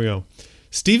question. Here we go.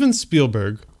 Steven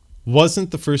Spielberg wasn't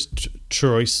the first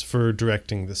choice for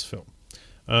directing this film.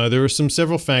 There were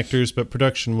several factors, but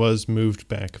production was moved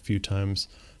back a few times.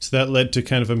 So that led to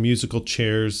kind of a musical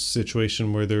chairs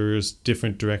situation where there was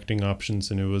different directing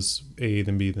options and it was A,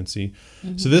 then B, then C.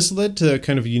 So this led to a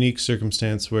kind of unique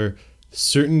circumstance where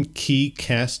certain key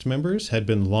cast members had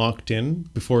been locked in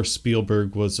before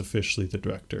Spielberg was officially the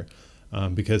director.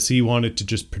 Because he wanted to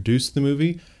just produce the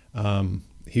movie.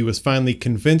 He was finally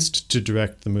convinced to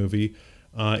direct the movie,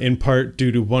 in part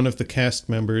due to one of the cast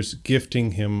members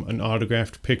gifting him an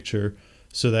autographed picture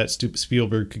so that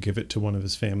Spielberg could give it to one of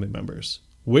his family members.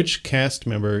 Which cast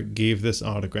member gave this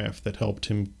autograph that helped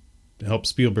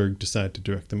Spielberg decide to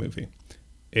direct the movie?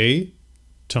 A,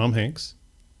 Tom Hanks.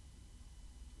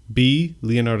 B,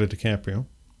 Leonardo DiCaprio.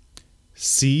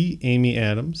 C, Amy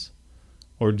Adams.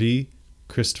 Or D,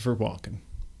 Christopher Walken.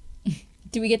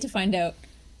 Do we get to find out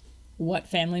what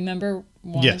family member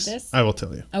wanted Yes, this? I will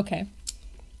tell you. Okay.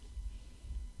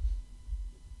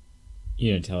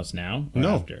 You gonna tell us now or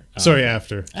No. after? Sorry,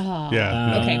 after. Ah.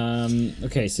 Yeah. Okay.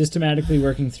 Okay, systematically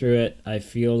working through it, I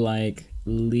feel like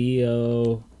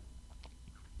Leo.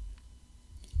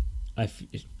 I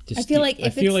feel like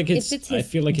if it's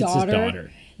his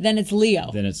daughter, then it's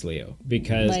Leo. Then it's Leo,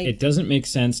 because Like- it doesn't make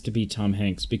sense to be Tom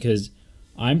Hanks, because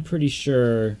I'm pretty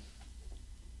sure.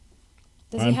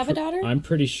 Does he have a daughter? I'm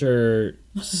pretty sure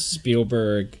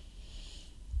Spielberg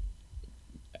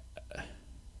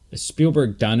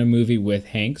done a movie with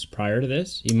Hanks prior to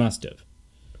this. He must have.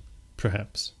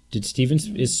 Perhaps. Did Stevens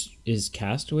is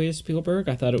Castaway a Spielberg?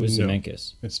 I thought it was No.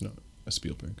 Zemeckis. It's not a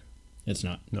Spielberg. It's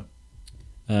not. No.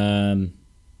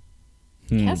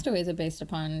 Castaways are based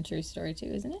upon a true story too,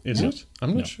 isn't it? Is No. it?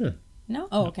 I'm not No. sure. No?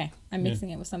 Oh, okay. I'm mixing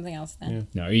it with something else then. Yeah.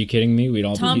 No, are you kidding me? We'd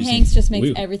all Tom be using, Hanks just makes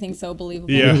we- everything so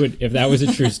believable. Yeah. we would, if that was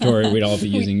a true story, we'd all be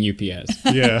using UPS.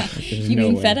 Yeah. There's You no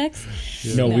mean way.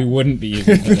 FedEx? No, No. we wouldn't be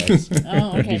using FedEx.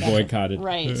 Oh, We'd okay. be that's- boycotted.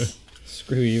 Right.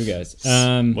 Screw you guys.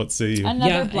 What say you?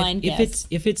 Another blind if guess.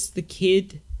 if it's the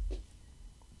kid,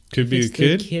 Could be a it's the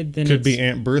kid. kid, then Could be it's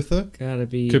Aunt Bertha. gotta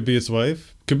be. Could be his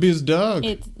wife. Could be his dog.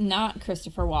 It's not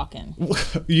Christopher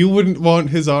Walken. You wouldn't want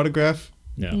his autograph?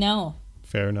 no, No.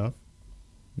 Fair enough.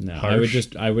 no. Harsh.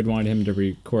 I would want him to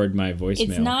record my voicemail.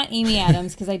 It's not Amy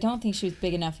Adams because I don't think she was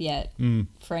big enough yet Mm,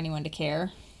 for anyone to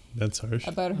care that's harsh.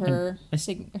 about her I her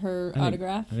think-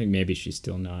 autograph. I think maybe she's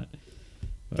still not.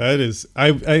 That is,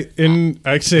 actually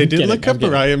I did getting- look I'm up her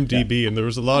getting- IMDb and there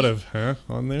was a lot of her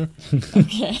on there.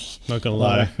 Okay. Not gonna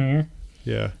lie.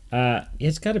 Yeah,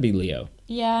 It's got to be Leo.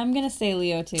 Yeah, I'm gonna say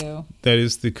Leo too. that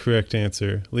is the correct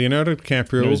answer. Leonardo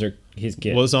DiCaprio Those are his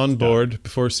kids. was on board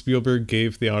before Spielberg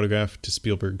gave the autograph to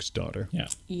Spielberg's daughter. Yeah.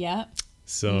 Yeah.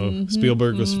 So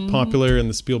Spielberg was popular in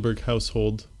the Spielberg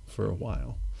household for a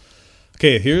while.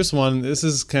 Okay, here's one. This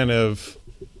is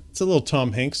it's a little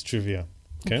Tom Hanks trivia.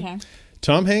 Okay.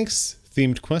 Tom Hanks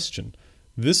themed question.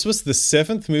 This was the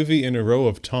 7th movie in a row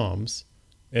of Tom's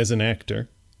as an actor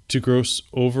to gross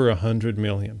over 100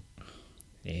 million.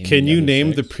 Can you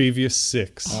name the previous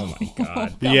 6? Oh my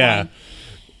god. Come yeah. on.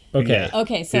 Okay.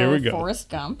 Okay, Here so we go. Forrest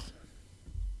Gump.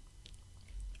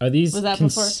 Are these Was that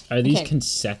before? are these Okay.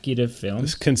 consecutive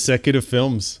films? Consecutive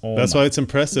films. Oh That's my- why it's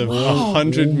impressive. Wow.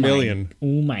 100 million.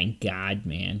 Oh my god,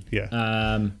 man.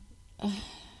 Yeah.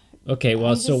 Okay,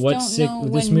 well, I so just what's don't know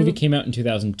this when movie mov- came out in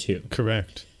 2002.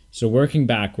 Correct. So working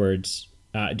backwards,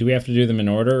 do we have to do them in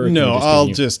order? Or can No, we I'll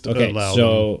give just okay. allow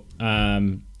So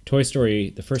Toy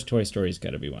Story, the first Toy Story's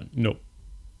got to be one, Nope.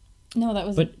 No, that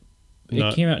was but it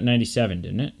Not- came out in '97,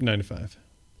 didn't it? 95.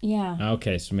 yeah.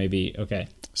 Okay, so maybe okay.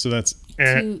 So that's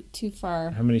Too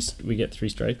far. How many? We get 3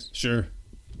 strikes. sure.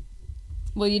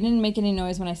 Well, you didn't make any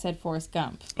noise when I said Forrest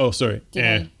Gump. Oh, sorry. Did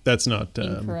I That's not.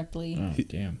 Incorrectly. Oh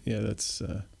damn. Yeah, that's.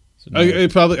 So no-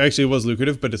 It probably actually was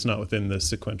lucrative, but it's not within the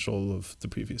sequential of the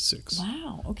previous 6.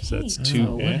 Wow. Okay. So that's Oh,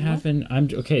 two. what Yeah. happened?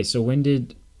 Okay. So when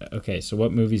did? Okay. So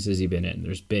what movies has he been in?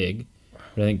 There's Big,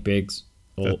 but I think Big's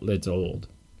old. It's old.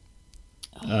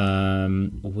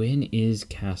 When is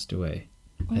Castaway?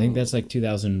 I think that's like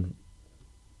 2000.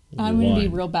 I'm gonna be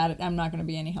real bad at. I'm not gonna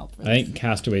be any help for this. I think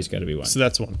Castaway's got to be one. So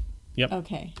that's one. Yep.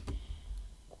 Okay.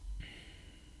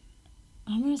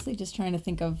 I'm honestly just trying to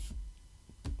think of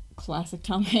classic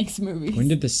Tom Hanks movies. When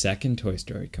did the second Toy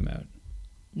Story come out?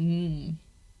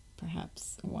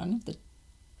 Perhaps one of the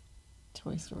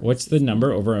Toy Stories. What's the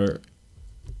number over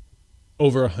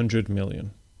Over 100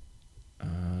 million.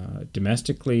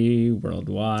 domestically,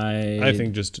 worldwide? I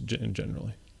think just in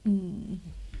generally.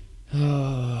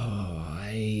 Oh,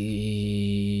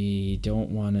 I don't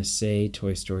want to say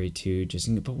Toy Story 2,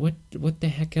 but what the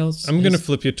heck else? I'm going to has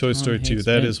flip you Toy Story 2. Hanks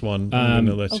That been? is one. I'm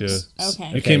going to let you.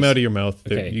 Okay. It came Okay, out of your mouth.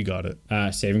 There, okay. You got it.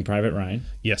 Saving Private Ryan.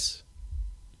 Yes.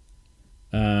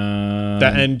 Um,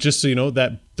 That and just so you know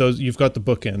that those you've got the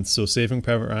bookends. So Saving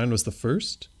Private Ryan was the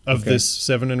first of Okay. this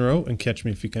 7 in a row, and Catch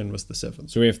Me If You Can was the 7th.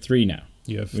 so we have 3 now.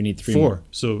 You have we need 3 4. more.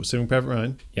 So Saving Private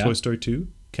Ryan, Yeah. Toy Story 2,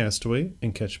 Castaway,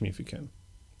 and Catch Me If You Can.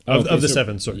 Okay, Of the so-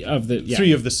 7, sorry. Of the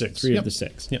 3 of the 6. 3 Yep. of the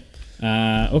 6. Yep.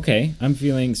 Okay, I'm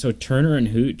feeling so Turner and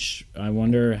Hooch. I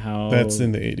wonder how That's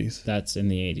in the 80s. That's in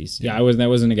the 80s. Yeah, that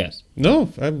wasn't a guess. No,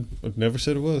 I've never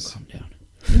said it was. Calm down.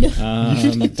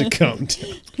 You need to calm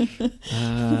down.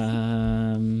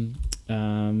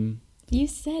 You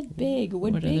said big.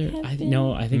 Would What big other? have been?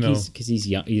 No, I think No. he's because he's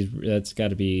young. That's got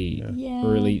to be Yeah.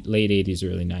 late 80s,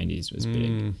 early 90s was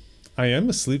big. I am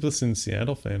a Sleepless in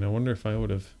Seattle fan. I wonder if I would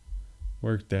have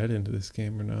worked that into this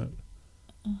game or not.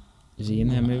 Is he in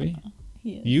that movie?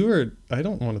 Yeah. You are. I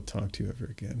don't want to talk to you ever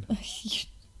again.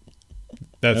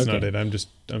 That's Okay. not it.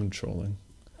 I'm trolling.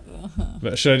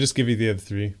 But should I just give you the other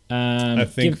 3? I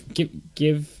think-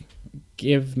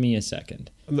 give me a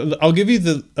second. I'll give you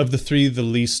the 3 the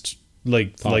least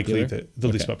likely, Popular? the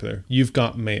least Okay. popular. You've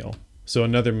got Mail. So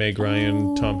another Meg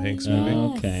Ryan, Tom Hanks movie.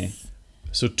 Oh. Okay.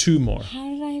 So 2 more. How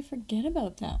did I forget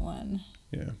about that one?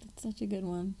 Yeah. That's such a good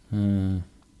one.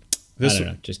 This I don't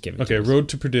one. know. Just give it. Okay, to us. Road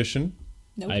to Perdition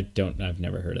Nope. I've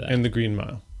never heard of that. and The Green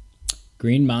Mile.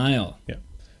 Green Mile. Yeah.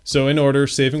 So in order: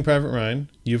 Saving Private Ryan,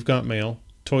 You've Got Mail,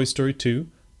 Toy Story 2,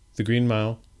 The Green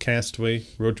Mile, Castaway,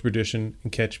 Road to Perdition,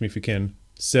 and Catch Me If You Can.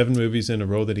 7 movies in a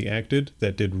row that he acted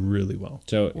that did really well.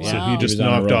 So, Wow. So he just was on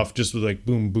a knocked roll. off just with like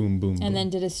boom, boom, boom. And boom. then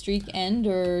did a streak end,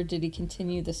 or did he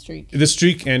continue the streak? The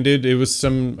streak ended. It was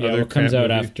some Yeah, other what comes crap out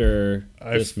movie. after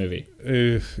I've- this movie?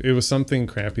 It was something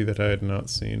crappy that I had not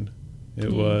seen.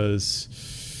 It was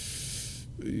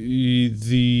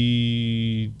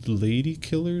The Lady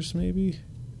Killers, maybe?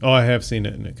 Oh, I have seen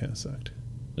it, and it kind of sucked.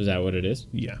 Is that what it is?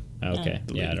 Yeah. Okay.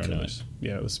 The Yeah, I Lady don't know it. Killers.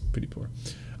 Yeah, it was pretty poor.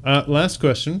 Last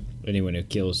question. Anyone who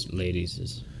kills ladies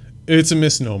is It's a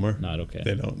misnomer. not okay.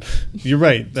 They don't. You're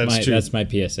right. That's true. That's my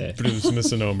PSA. But it's a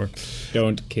misnomer.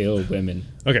 Don't kill women.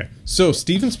 Okay, so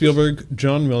Steven Spielberg,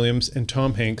 John Williams, and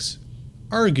Tom Hanks,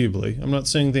 arguably, I'm not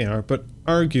saying they are, but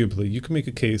arguably, you can make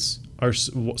a case, are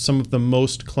some of the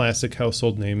most classic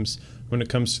household names when it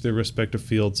comes to their respective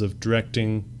fields of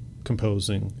directing,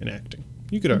 composing, and acting.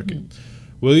 You could argue.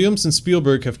 Williams and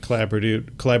Spielberg have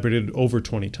collaborated over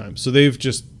 20 times, so they've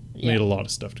just made a lot of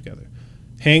stuff together.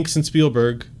 Hanks and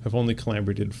Spielberg have only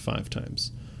collaborated 5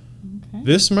 times. Okay.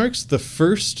 This marks the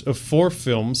first of 4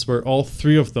 films where all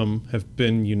 3 of them have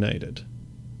been united.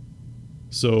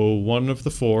 So one of the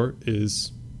 4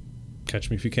 is Catch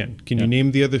Me If You Can. Can you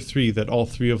name the other 3 that all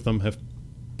 3 of them have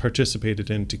participated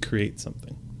in to create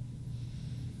something?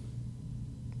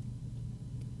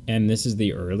 And this is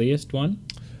the earliest one?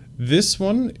 This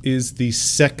one is the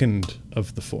second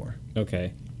of the 4.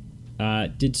 Okay.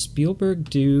 Did Spielberg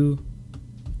do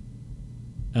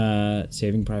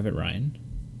Saving Private Ryan?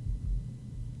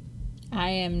 I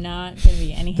am not going to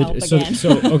be any help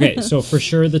again. So for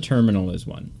sure the Terminal is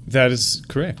one. That is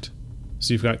correct.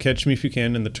 So you've got Catch Me If You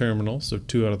Can and The Terminal, so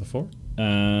 2 out of the 4.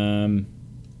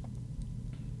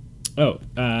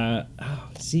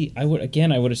 See, I would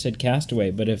have said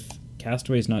Castaway, but if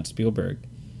Castaway is not Spielberg,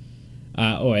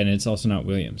 and it's also not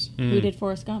Williams. Who did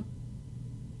Forrest Gump?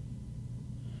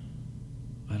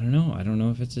 I don't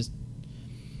know if it's just.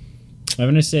 I'm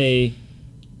gonna say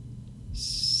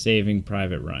Saving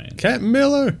Private Ryan. Cat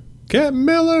Miller.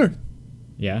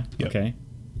 Yeah. Yep. Okay.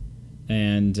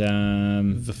 And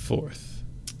The 4th.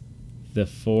 the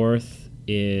 4th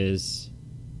is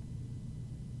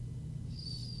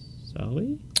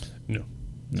Sully.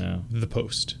 No. The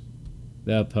Post.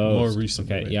 The Post. More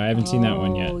recently. Okay. Yeah, I haven't seen that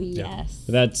one yet. Oh, yes.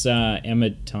 But that's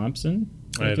Emma Thompson.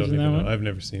 I don't in even that know. one? I've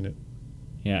never seen it.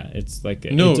 Yeah, it's like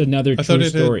No, it's another I true thought it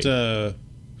story. had,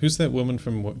 who's that woman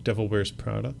from Devil Wears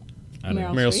Prada? I don't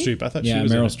know. Meryl Meryl Streep. I thought she Yeah,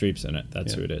 was Meryl in it. Streep's in it.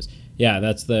 That's Yeah. who it is. Yeah,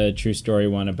 that's the true story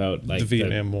one about like The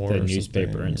Vietnam War the or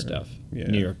newspaper something, and or- stuff. yeah.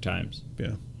 New York Times.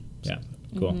 Yeah. Yeah,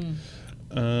 cool.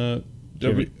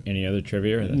 Any other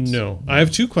trivia? Or that's, No. I have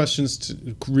 2 questions,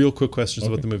 real quick questions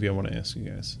about Okay. the movie I want to ask you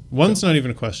guys. One's not even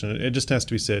a question. It just has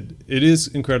to be said. It is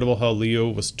incredible how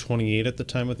Leo was 28 at the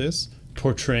time of this,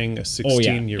 portraying a Oh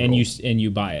 16-year-old. yeah, and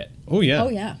you buy it. Oh, yeah. Oh,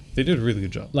 yeah. They did a really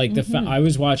good job. Like I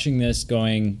was watching this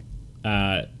going.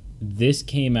 This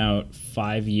came out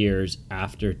 5 years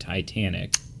after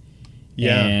Titanic.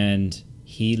 Yeah. And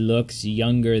he looks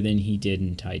younger than he did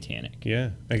in Titanic. Yeah.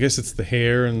 I guess it's the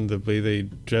hair and the way they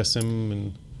dress him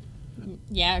and...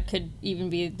 Yeah, it could even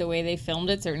be the way they filmed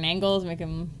it, certain angles, make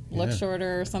him look Yeah.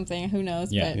 shorter or something. Who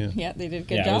knows? Yeah. But Yeah. yeah, they did a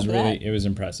good Yeah, job of that. it was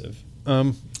impressive.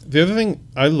 The other thing,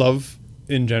 I love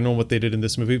in general what they did in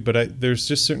this movie, but there's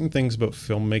just certain things about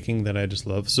filmmaking that I just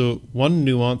love. So one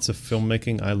nuance of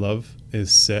filmmaking I love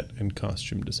is set and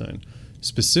costume design.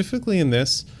 Specifically in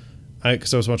this,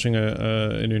 because I was watching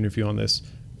an interview on this,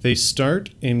 they start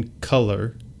in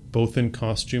color, both in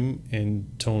costume and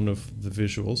tone of the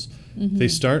visuals. They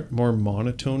start more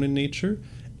monotone in nature,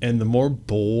 and the more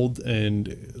bold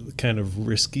and kind of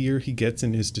riskier he gets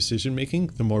in his decision making,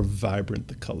 the more vibrant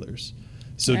the colors.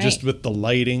 So Right. just with the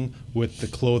lighting, with the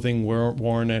clothing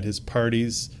worn at his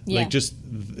parties, Yeah.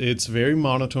 it's very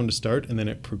monotone to start, and then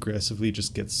it progressively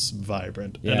just gets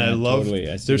vibrant. And Yeah, I love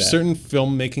totally. I see there's that. certain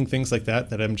filmmaking things like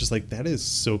that I'm just like, that is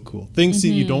so cool. Things that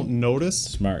you don't notice.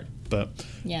 Smart. But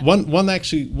Yeah.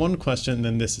 one question, and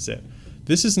then this is it.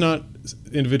 This is not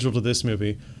individual to this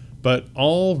movie, but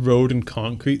all road and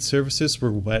concrete surfaces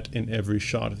were wet in every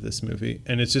shot of this movie.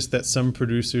 And it's just that some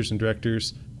producers and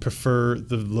directors prefer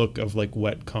the look of like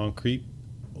wet concrete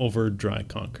over dry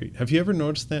concrete. Have you ever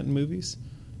noticed that in movies?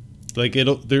 Like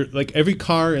like every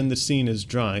car in the scene is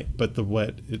dry, but the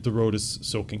road is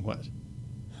soaking wet.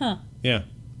 Huh. Yeah.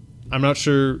 I'm not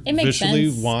sure It makes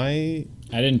visually sense. why.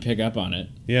 I didn't pick up on it.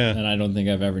 Yeah. And I don't think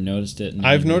I've ever noticed it.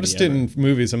 I've noticed it in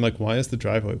movies. I'm like, why is the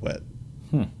driveway wet?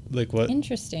 Like what?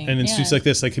 Interesting. And it's yeah. just like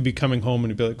this. I could be coming home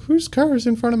and be like, whose car is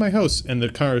in front of my house? And the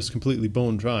car is completely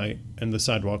bone dry, and the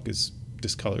sidewalk is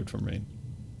discolored from rain.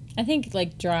 I think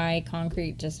like dry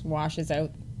concrete just washes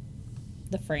out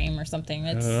the frame or something.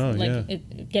 It's don't know, like yeah.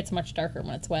 it gets much darker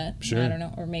when it's wet. Sure. I don't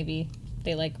know, or maybe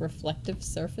they like reflective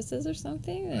surfaces or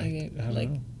something. I don't like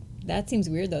know. that seems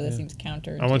weird though. That seems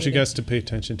counter. I want you guys to pay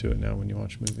attention to it now when you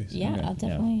watch movies. Yeah, Okay, I'll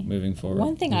definitely. moving forward.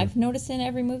 One thing I've noticed in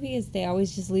every movie is they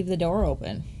always just leave the door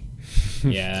open.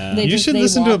 Yeah. They You just- should they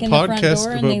listen to a walk in the front podcast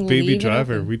door and they about Baby leave it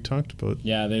Driver. open. We talked about.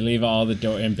 Yeah, they leave all the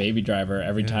door and Baby Driver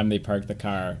every time they park the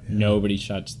car. Nobody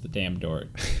shuts the damn door.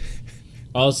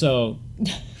 Also,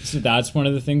 so that's one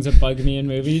of the things that bug me in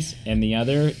movies, and the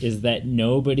other is that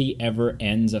nobody ever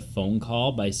ends a phone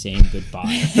call by saying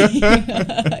goodbye.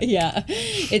 Yeah,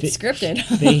 it's scripted.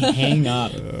 They hang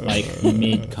up like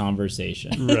mid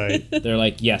conversation. Right. They're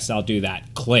like, "Yes, I'll do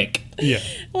that." Click. Yeah.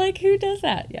 Like, who does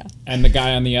that? Yeah. And the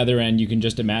guy on the other end, you can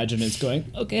just imagine it's going,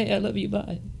 "Okay, I love you,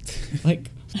 bye."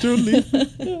 Like, Totally.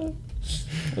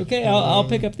 okay, I'll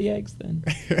pick up the eggs then.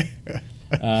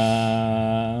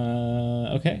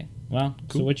 Okay. Well,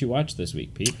 so what you watched this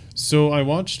week, Pete? So I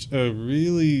watched a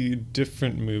really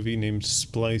different movie named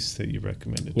Splice that you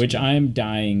recommended. Which to me. I'm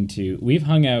dying to. We've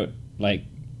hung out like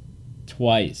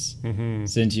twice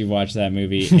since you watched that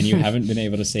movie, and you haven't been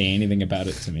able to say anything about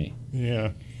it to me.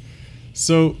 Yeah.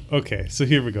 So, okay, so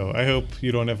here we go. I hope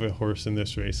you don't have a horse in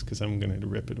this race because I'm going to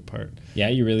rip it apart. Yeah,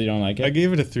 you really don't like it? I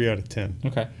gave it a 3 out of 10.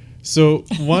 Okay. So,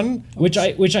 one... Which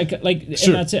I like, Sure.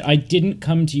 and that's it. I didn't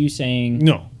come to you saying...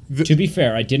 No. To be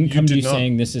fair, I didn't come to did you not.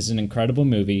 saying this is an incredible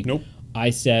movie. Nope. I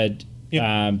said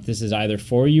Yeah. this is either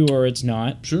for you or it's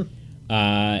not. Sure.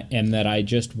 And that I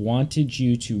just wanted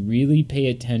you to really pay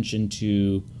attention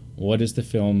to what is the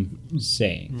film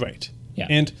saying. Right. Yeah.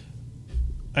 And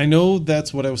I know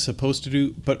that's what I was supposed to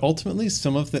do, but ultimately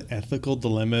some of the ethical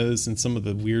dilemmas and some of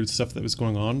the weird stuff that was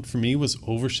going on for me was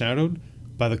overshadowed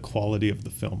by the quality of the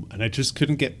film. And I just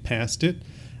couldn't get past it.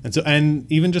 And so, and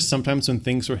even just sometimes when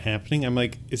things were happening, I'm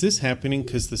like, is this happening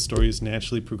because the story is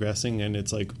naturally progressing and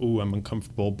it's like, oh, I'm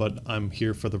uncomfortable, but I'm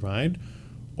here for the ride?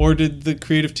 Or did the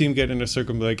creative team get in a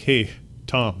circle and be like, hey,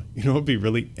 Tom, you know what would be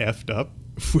really effed up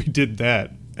if we did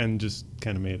that and just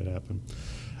kind of made it happen?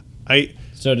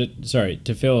 So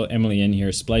to fill Emily in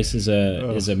here, Splice is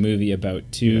a movie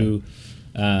about two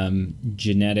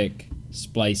genetic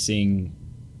splicing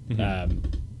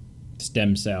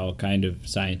stem cell kind of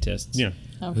scientists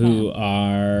who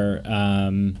are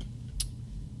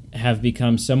have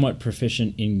become somewhat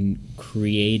proficient in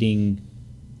creating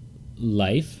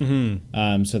life.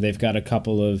 So they've got a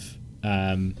couple of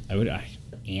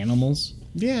animals.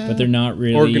 Yeah. But they're not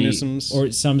really organisms,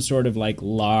 or some sort of like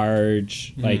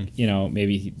large, like, you know,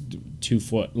 maybe 2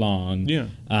 foot long. Yeah.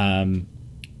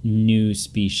 New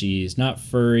species, not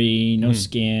furry, no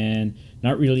skin,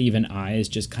 not really even eyes,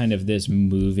 just kind of this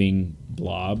moving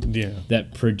blob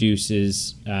that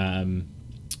produces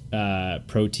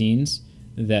proteins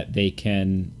that they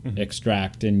can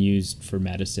extract and use for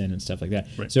medicine and stuff like that.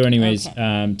 Right. So anyways,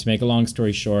 to make a long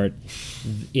story short,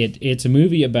 it's a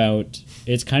movie about,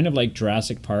 it's kind of like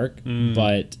Jurassic Park,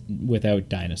 but without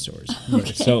dinosaurs.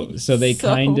 So they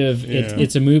kind of,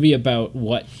 it's a movie about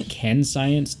what can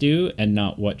science do and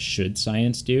not what should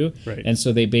science do. Right. And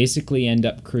so they basically end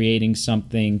up creating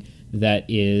something that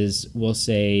is, we'll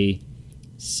say,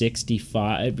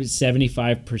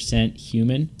 75%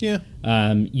 human. Yeah.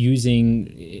 Using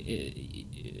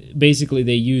basically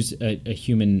they use a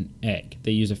human egg.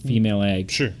 They use a female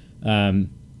egg. Sure. And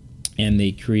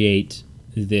they create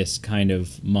this kind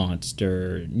of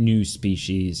monster, new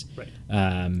species. Right.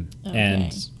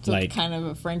 And so like it's kind of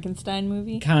a Frankenstein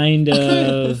movie. kind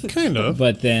of, Kind of.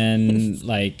 but then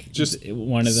like Just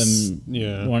one of them,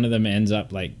 yeah. one of them ends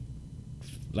up like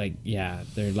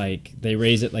they're like, they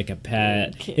raise it like a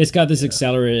pet. Okay. It's got this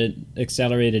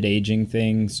accelerated aging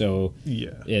thing, so Yeah.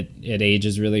 it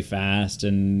ages really fast,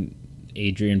 and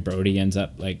Adrian Brody ends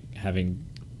up like having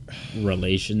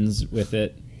relations with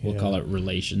it. We'll call it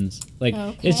relations. Like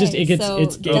it's just it gets so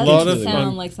it's doesn't a lot of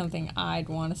sound like something I'd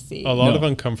want to see. A lot No. of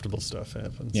uncomfortable stuff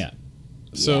happens. yeah.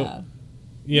 So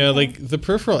yeah, like the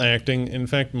peripheral acting, in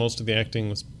fact, most of the acting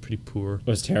was pretty poor. It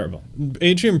was terrible.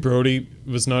 Adrian Brody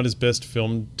was not his best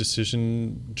film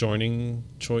decision joining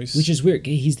choice. Which is weird.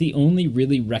 He's the only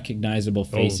really recognizable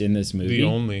face in this movie. The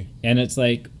only. And it's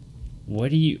like,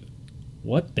 what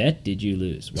bet did you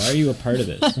lose? Why are you a part of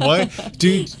this? Why?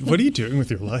 Dude, what are you doing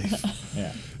with your life?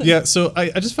 Yeah. Yeah, so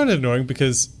I just find it annoying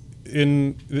because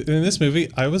in this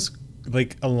movie, I was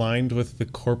like aligned with the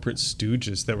corporate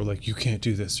stooges that were like, you can't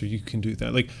do this or you can do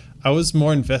that. Like, I was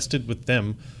more invested with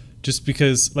them just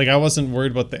because, like, I wasn't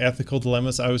worried about the ethical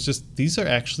dilemmas. I was just, these are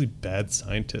actually bad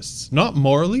scientists. Not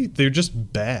morally, they're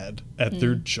just bad at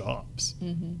their jobs.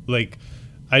 Like,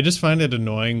 I just find it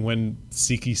annoying when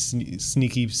sneaky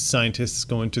scientists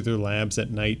go into their labs at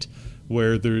night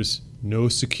where there's no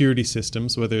security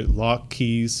systems, whether lock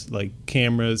keys, like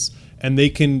cameras, and they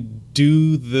can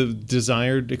do the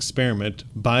desired experiment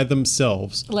by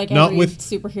themselves. Like not every with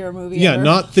superhero movie. yeah, ever.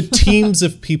 not the teams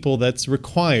of people that's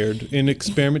required in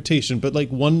experimentation, but like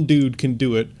one dude can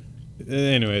do it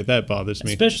Anyway, that bothers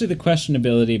me. Especially the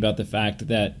questionability about the fact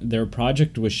that their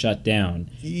project was shut down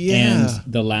Yeah. and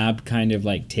the lab kind of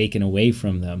like taken away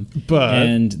from them. But-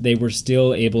 and they were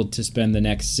still able to spend the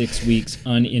next 6 weeks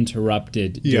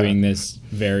uninterrupted Yeah. doing this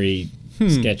very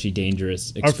sketchy,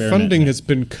 dangerous Our experiment. funding has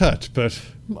been cut, but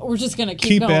We're just gonna keep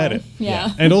keep going. at it.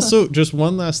 Yeah. And also, just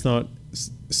one last thought: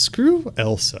 screw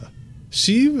Elsa.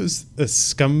 She was a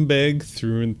scumbag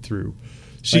through and through.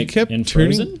 She Like kept in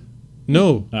turning. Frozen?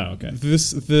 No. Oh, okay.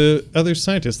 The other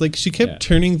scientist, like she kept Yeah.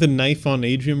 turning the knife on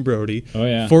Adrian Brody, Oh,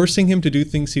 yeah. forcing him to do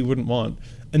things he wouldn't want.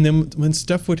 And then when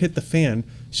stuff would hit the fan,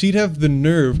 she'd have the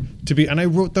nerve to be. And I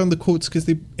wrote down the quotes because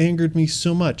they angered me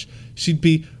so much. She'd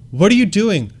be, "What are you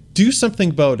doing? Do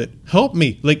something about it. Help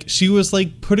me!" Like she was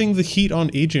like putting the heat on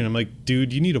Adrian. I'm like,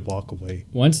 dude, you need to walk away.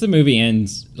 Once the movie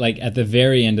ends, like at the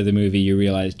very end of the movie, you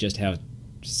realize just how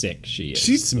sick she is.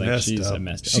 She's like, messed she's up. A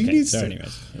messed She okay, needs so to-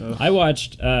 anyways. I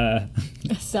watched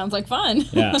Sounds like fun.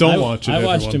 yeah, Don't I, watch it, I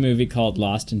watched everyone. a movie called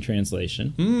Lost in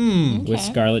Translation with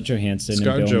Okay. Scarlett Johansson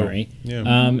Scar and Bill Jo. Murray.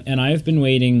 Yeah. And I've been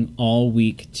waiting all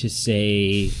week to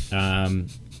say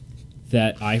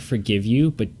that I forgive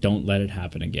you, but don't let it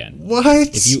happen again. What?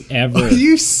 If you ever Are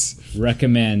you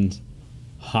recommend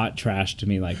hot trash to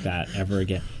me like that ever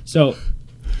again. So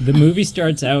the movie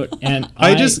starts out and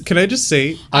can I just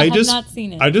say I have just not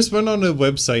seen it. I just went on a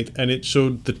website and it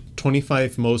showed the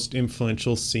 25 most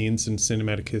influential scenes in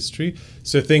cinematic history.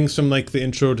 So things from like the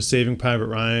intro to Saving Private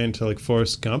Ryan to like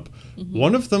Forrest Gump. Mm-hmm.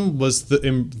 One of them was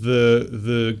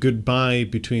the goodbye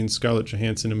between Scarlett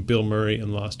Johansson and Bill Murray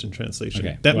in Lost in Translation.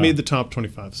 Okay, That well- made the top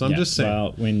 25. So I'm yeah, just saying.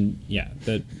 Well,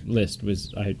 the list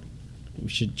was we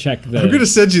should check I'm gonna the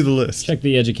send you the list. check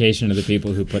the education of the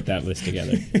people who put that list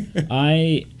together.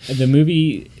 The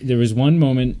movie, there was one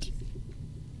moment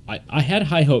I had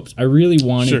high hopes. I really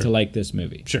wanted Sure. to like this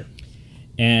movie. Sure.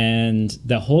 And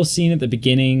the whole scene at the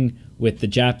beginning with the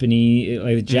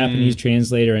Japanese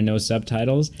translator and no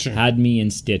subtitles Sure. had me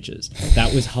in stitches.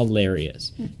 That was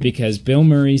hilarious because Bill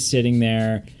Murray's sitting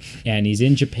there and he's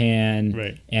in Japan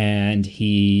Right. and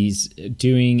he's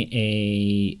doing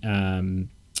a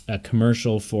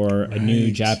commercial for a new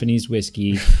Right. Japanese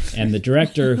whiskey, and the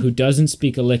director, who doesn't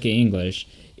speak a lick of English,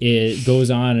 it goes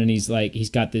on and he's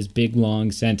got this big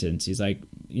long sentence. He's like,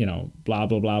 blah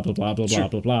blah blah blah blah blah Sure.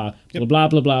 blah blah blah blah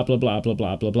blah blah blah blah blah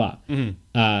blah blah blah.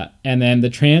 And then the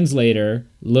translator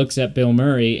looks at Bill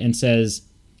Murray and says,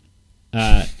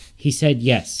 he said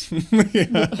yes.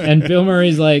 And Bill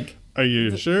Murray's like, Are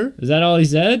you sure? is that all he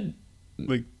said?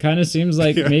 Like, Kind of seems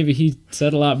like Yeah. maybe he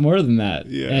said a lot more than that.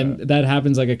 Yeah. And that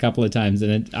happens like a couple of times.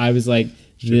 And I was like,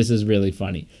 this is really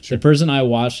funny. The person I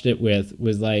watched it with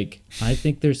was like, I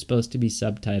think there's supposed to be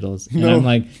subtitles. And No. I'm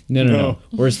like, no. No.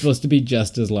 We're supposed to be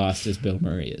just as lost as Bill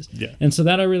Murray is. Yeah. And so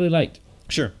that I really liked.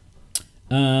 sure.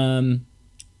 The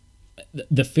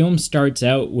film starts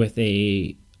out with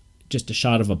just a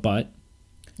shot of a butt.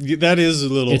 Yeah, that is a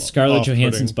little. It's Scarlett off-putting.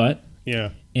 Johansson's butt. Yeah.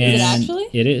 And Is it actually?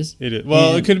 It is. It is. Well,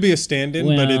 And- it could be a stand-in,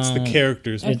 but it's the Well,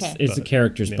 character's. Okay. It's the butt.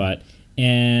 character's Yeah. butt.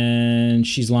 And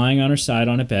she's lying on her side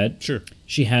on a bed. Sure.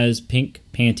 She has pink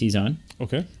panties on.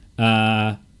 Okay.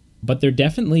 But they're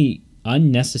definitely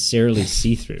unnecessarily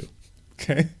see-through.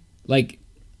 Okay. Like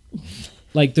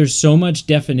there's so much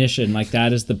definition. Like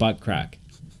that is the butt crack.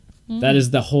 That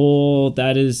is the whole.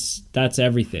 That's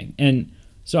everything. And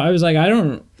so I was like, I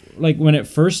don't like when it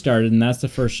first started, and that's the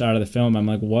first shot of the film. I'm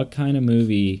like, what kind of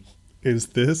movie Is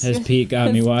this? has Pete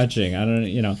got me watching? I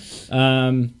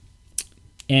don't.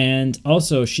 And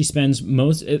also, she spends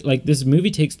this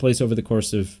movie takes place over the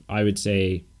course of, I would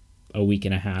say, a week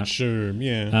and a half. Sure.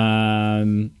 Yeah.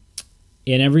 In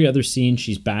every other scene,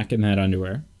 she's back in that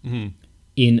underwear. Mm-hmm.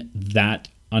 In that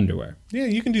underwear. Yeah,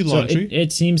 you can do So laundry.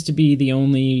 it seems to be the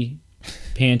only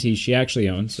panties she actually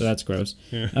owns, so that's gross.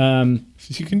 Yeah.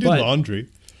 You can do but- laundry.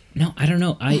 No, I don't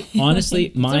know. I honestly,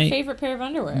 It's her favorite pair of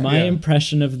underwear. my Yeah.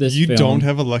 impression of this You film... don't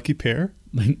have a lucky pair?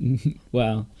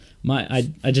 well, I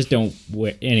just don't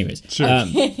wear... Anyways. Sure.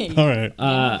 All right.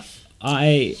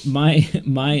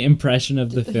 My impression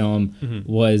of the film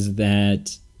Mm-hmm. was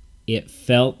that it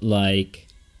felt like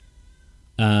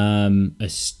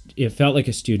it felt like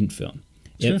a student film.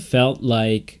 Sure. It felt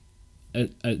like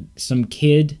some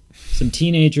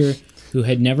teenager who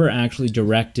had never actually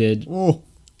directed Oh.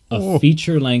 a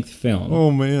feature-length film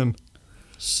Oh, man.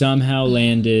 somehow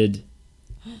landed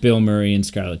Bill Murray and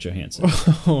Scarlett Johansson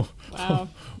Oh, Wow.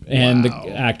 and Wow.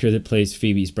 the actor that plays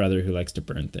Phoebe's brother who likes to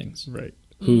burn things. right.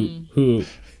 Who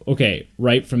okay,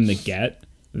 right from the get,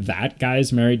 that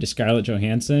guy's married to Scarlett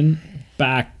Johansson.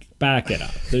 Back it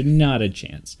up. There's not a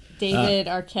chance. David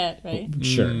Arquette, right?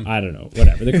 Sure, I don't know,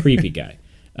 whatever. The creepy guy.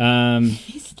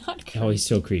 He's not creepy. Oh, he's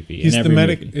so creepy. He's in the every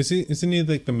medic. movie. Isn't he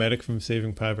like the medic from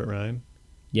Saving Private Ryan?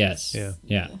 Yes. Yeah.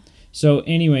 Yeah. So,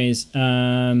 anyways,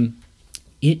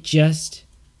 it just,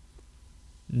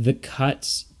 the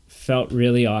cuts felt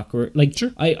really awkward. Like,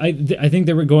 Sure. I think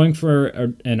they were going for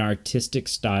an artistic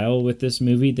style with this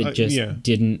movie that just yeah.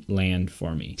 didn't land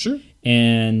for me. Sure.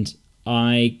 And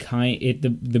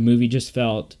the movie just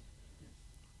felt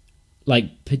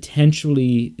like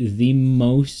potentially the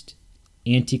most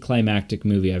anticlimactic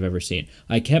movie I've ever seen.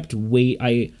 I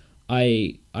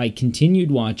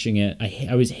continued watching it.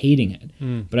 I was hating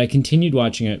it, but I continued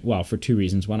watching it. Well, for two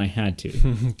reasons. One, I had to,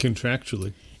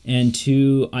 Contractually. and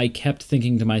two, I kept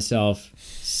thinking to myself,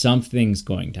 something's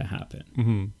going to happen.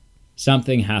 Mm-hmm.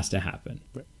 Something has to happen,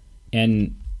 Right.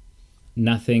 and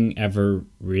nothing ever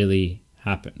really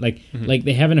happened. Like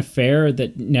they have an affair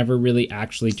that never really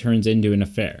actually turns into an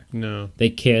affair. No.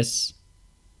 They kiss,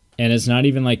 and it's not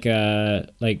even like I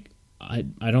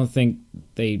don't think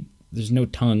there's no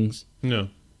tongues. No.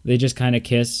 They just kind of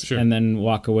kiss Sure. and then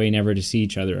walk away, never to see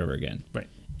each other ever again. Right.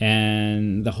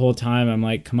 And the whole time I'm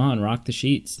like, come on, rock the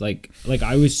sheets. Like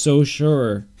I was so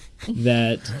sure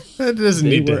that That doesn't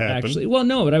they need to were happen. actually, well,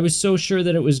 no, but I was so sure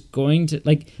that it was going to,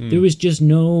 like, there was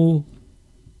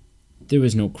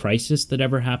no crisis that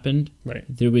ever happened. Right.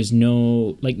 There was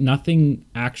no, like, nothing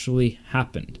actually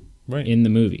happened Right. in the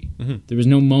movie. Mm-hmm. There was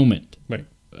no moment Right.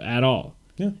 at all.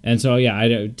 Yeah. And so,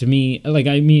 yeah, to me, like,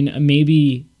 I mean,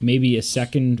 maybe a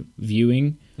second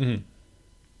viewing Mm-hmm.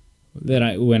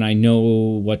 when I know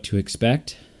what to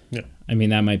expect. Yeah. I mean,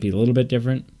 that might be a little bit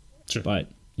different. Sure. But,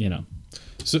 you know.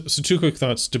 So two quick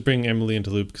thoughts to bring Emily into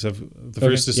loop, because the Okay,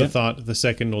 first is yeah. a thought, the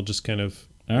second will just kind of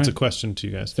All it's a right. question to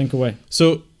you guys. Think away.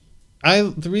 So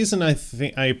the reason I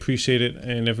think I appreciate it,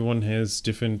 and everyone has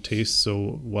different tastes,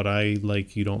 so what I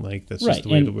like you don't like, that's just the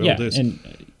way and, the world yeah, is. and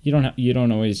you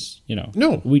don't always, you know.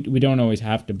 No. We don't always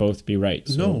have to both be right.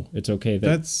 So No. it's okay that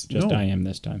That's- just no. I am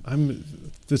this time.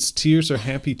 This tears are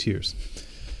happy tears.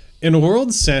 In a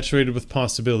world saturated with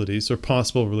possibilities or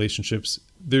possible relationships,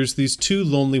 there's these two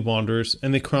lonely wanderers,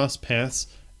 and they cross paths,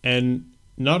 and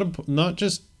not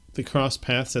just they cross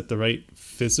paths at the right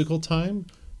physical time,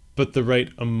 but the right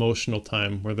emotional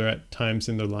time, where they're at times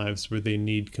in their lives where they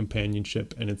need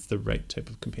companionship, and it's the right type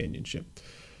of companionship.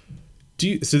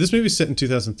 So this movie is set in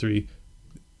 2003.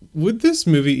 Would this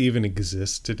movie even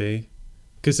exist today?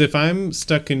 Because if I'm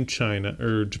stuck in China,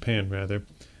 or Japan rather,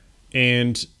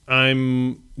 and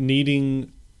I'm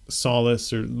needing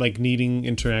solace or like needing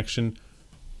interaction,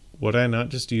 would I not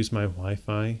just use my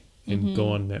Wi-Fi and go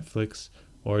on Netflix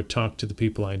or talk to the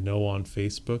people I know on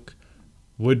Facebook?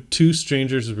 Would two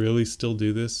strangers really still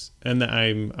do this? And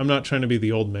I'm not trying to be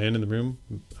the old man in the room.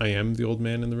 I am the old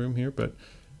man in the room here, but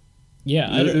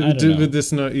Yeah, I don't know. would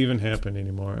this not even happen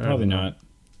anymore? I Probably don't know. not.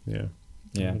 Yeah.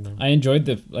 Yeah. don't know. I enjoyed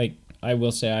I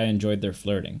will say I enjoyed their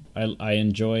flirting. I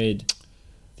enjoyed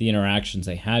the interactions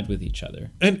they had with each other.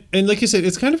 And like you said,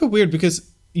 it's kind of a weird, because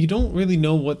you don't really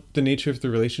know what the nature of the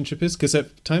relationship is, because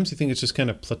at times you think it's just kind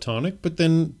of platonic, but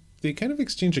then they kind of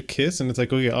exchange a kiss, and it's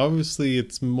like, okay, obviously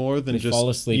it's more than They just fall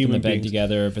asleep in the human bed beings.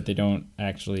 together, but they don't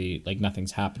actually, like,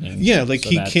 nothing's happening. Yeah, like So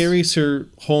he that's- carries her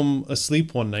home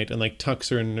asleep one night and like tucks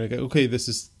her, and like, okay,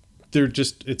 it's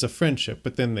a friendship,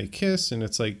 but then they kiss, and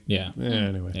it's like, Yeah.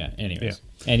 anyway. Yeah, anyways.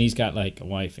 And he's got, like, a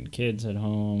wife and kids at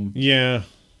home. Yeah.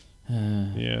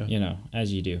 Yeah. You know,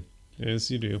 as you do. Yes,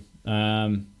 you do.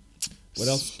 What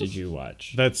else did you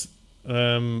watch? That's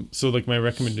so like my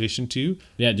recommendation to you.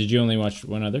 Yeah, did you only watch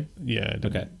one other? Yeah. I didn't,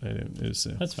 Okay. I didn't. It was,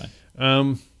 That's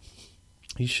fine.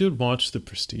 you should watch The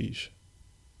Prestige.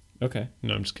 Okay.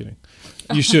 No, I'm just kidding.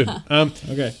 You should.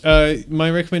 Okay. My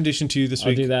recommendation to you this I'll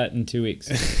week. do that in 2 weeks.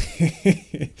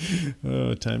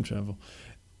 Oh, time travel.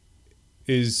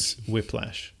 Is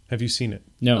Whiplash. Have you seen it?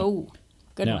 No. Oh,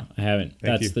 good no, one. I haven't. Thank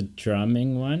That's you. the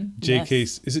drumming one? J.K.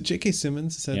 Yes. Is it J.K.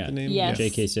 Simmons? Is that Yeah. the name? Yes.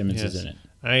 J.K. Simmons Yes. is in it.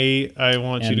 I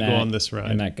want you to go on this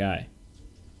ride. And that guy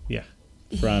Yeah.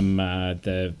 from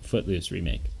the Footloose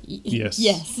remake. Yes.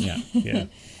 Yes. Yeah. Yeah.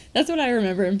 That's what I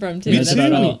remember him from too. Me That's too.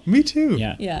 about all. Me too.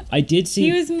 Yeah. Yeah. I did see.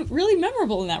 He was really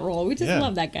memorable in that role. We just Yeah.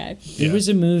 love that guy. There Yeah. was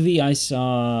a movie I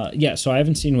saw. Yeah, so I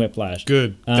haven't seen Whiplash.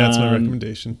 Good. That's my Um,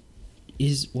 recommendation.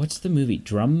 What's the movie?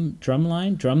 Drum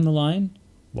the Line?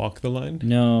 Walk the line.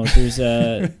 No,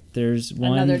 there's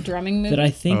one Another drumming movie. that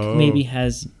I think Oh. maybe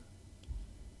has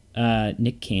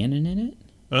Nick Cannon in it,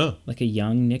 Oh, like a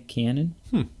young Nick Cannon.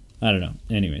 I don't know.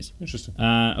 Anyways, interesting.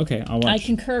 okay, I'll watch. I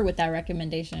concur with that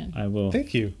recommendation. I will.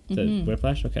 Thank you. The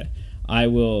Whiplash. Okay, I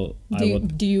will.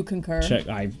 Do you concur? Check.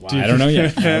 I don't know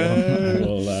yet. I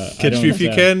will. I Catch don't, me if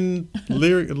you can.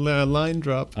 Line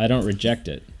drop. I don't reject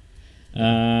it.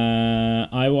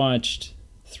 I watched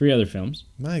 3 other films.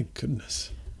 My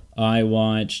goodness. I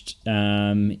watched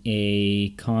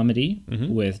a comedy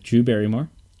with Drew Barrymore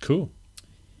Cool.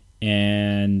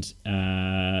 and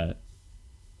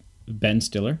Ben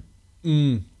Stiller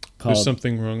There's called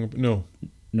something wrong. No,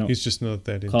 no he's just not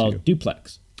that into called you.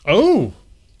 Duplex. Oh,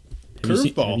 Have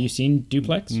curveball. you seen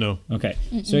Duplex? No. Okay.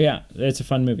 So yeah, it's a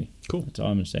fun movie. Cool. That's all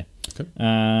I'm going to say. Okay.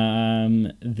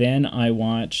 Then I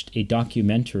watched a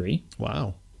documentary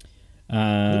Wow.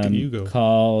 Look at you go.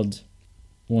 called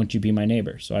 "Won't You Be My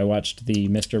Neighbor." So I watched the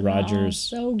Mr. Rogers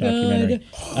so documentary,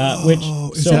 good. which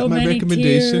Is so that my many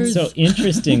recommendation? tears. so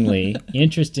interestingly,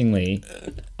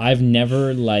 I've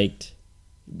never liked.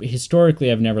 Historically,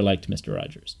 I've never liked Mr.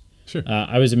 Rogers. Sure.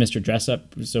 I was a Mr. Dress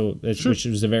Up, which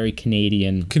was a very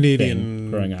Canadian thing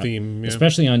growing up. theme, yeah.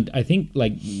 Especially on, I think,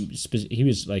 like he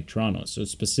was like Toronto, so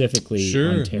specifically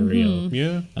Sure. Ontario.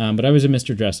 Yeah. But I was a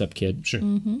Mr. Dress Up kid, Sure.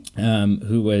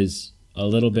 who was a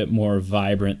little bit more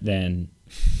vibrant than,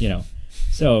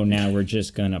 So now we're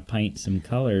just gonna paint some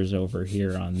colors over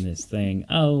here on this thing.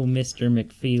 Oh, Mr.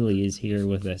 McFeely is here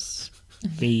with a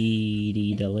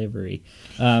speedy delivery.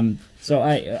 So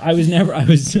I was never a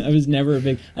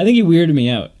big. I think he weirded me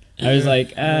out. I was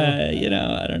like, I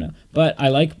don't know. But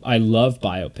I love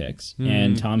biopics,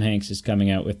 and Tom Hanks is coming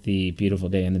out with the Beautiful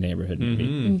Day in the Neighborhood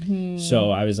movie.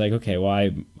 So I was like, okay, well,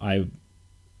 I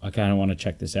kind of want to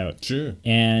check this out. Sure.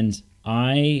 And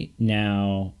I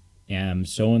now am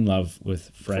so in love with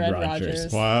Fred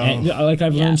Rogers. Wow. And,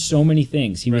 I've learned so many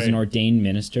things. He was an Right. ordained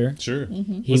minister. Sure.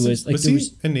 He was like was there he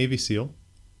was a Navy SEAL?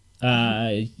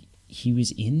 he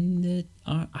was in the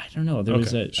I don't know, there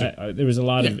was Okay, sure. there was a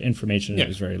lot of information Yeah, that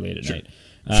was very late at sure.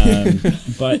 night,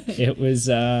 but it was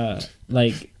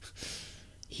like,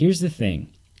 here's the thing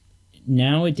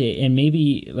nowadays, and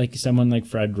maybe like someone like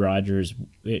Fred Rogers,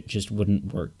 it just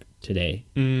wouldn't work today.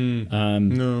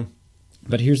 No.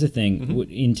 But here's the thing,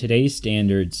 in today's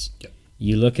standards,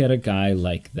 you look at a guy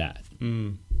like that,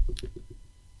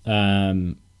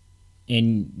 and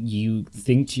you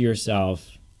think to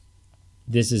yourself,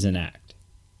 this is an act.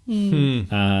 Right.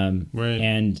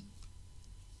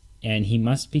 And he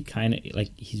must be kind of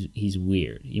like he's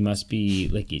weird. He must be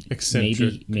like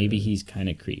Eccentric. maybe he's kind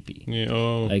of creepy. Yeah.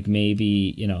 Oh. Like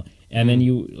maybe, and then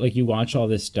you watch all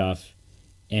this stuff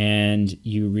and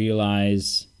you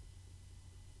realize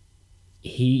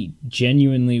he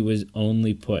genuinely was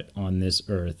only put on this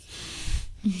earth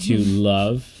to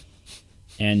love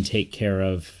and take care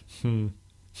of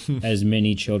as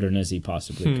many children as he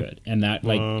possibly could, and that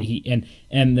like Wow. he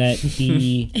and that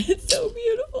he It's so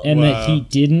beautiful. and that he Wow.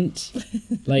 didn't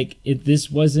like it.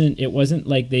 It wasn't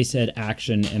like they said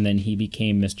action and then he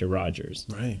became Mr. Rogers.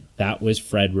 Right. That was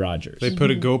Fred Rogers. They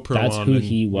put a GoPro That's on. who and-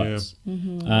 he was.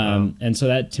 And so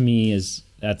that to me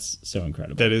that's so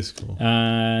incredible. That is cool.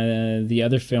 The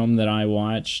other film that I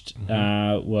watched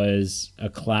was a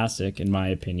classic, in my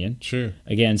opinion. Sure.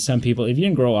 Again, some people, if you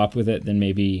didn't grow up with it, then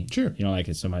maybe Sure. you don't like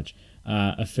it so much.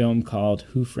 A film called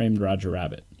Who Framed Roger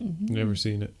Rabbit. Never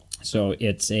seen it. So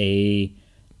it's it's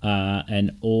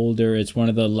one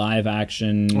of the live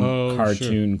action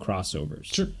cartoon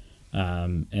crossovers. Sure.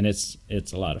 And it's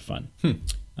a lot of fun.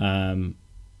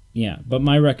 Yeah, but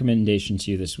my recommendation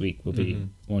to you this week will be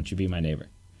Won't You Be My Neighbor?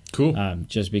 Cool.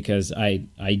 Just because I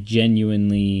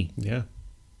genuinely Yeah.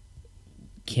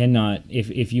 cannot,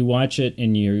 if you watch it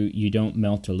and you don't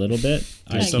melt a little bit,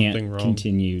 I There's can't something wrong.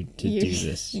 continue to do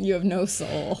this. You have no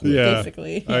soul, Yeah.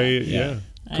 basically. Yeah.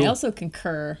 I Cool. also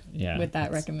concur Yeah, with that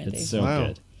it's recommendation. so Wow.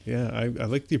 good. Yeah. I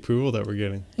like the approval that we're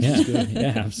getting. Yeah,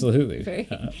 yeah, absolutely. Very,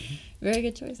 very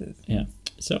good choices. Yeah.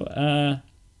 So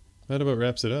That about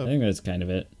wraps it I up. think that's kind of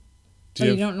it. Do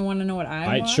You you have- don't want to know what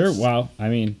I watched? Sure. Well, I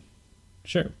mean,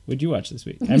 sure. What'd you watch this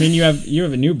week? I mean, you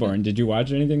have a newborn. Did you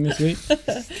watch anything this week?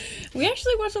 We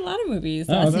actually watched a lot of movies.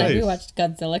 Oh, Last night we nice. watched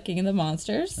Godzilla, King of the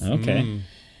Monsters. Okay.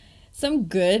 Some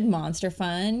good monster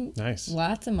fun. Nice.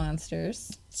 Lots of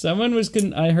monsters. Someone was.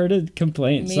 I heard a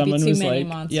complaint. Maybe someone too was many like,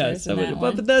 monsters "Yeah, in someone." that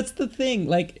But one. that's the thing.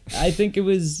 Like, I think it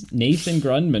was Nathan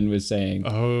Grundman was saying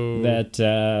Oh.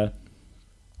 that.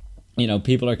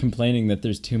 People are complaining that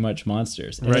there's too much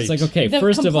monsters. And it's Right. like, okay, The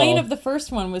first of complaint all, of the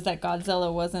first one was that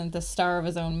Godzilla wasn't the star of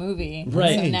his own movie.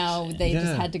 Right. So now they just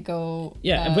Yeah. had to go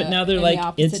Yeah, but now they're in like, the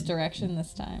opposite it's- direction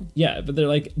this time. yeah, but they're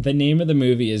like, the name of the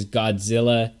movie is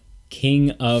Godzilla,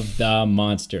 King of the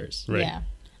Monsters. Right. Yeah.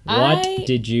 What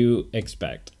did you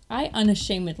expect? I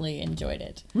unashamedly enjoyed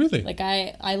it. Really? Like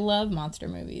I love monster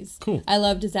movies. Cool. I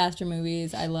love disaster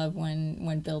movies. I love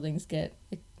when buildings get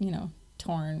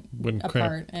torn When apart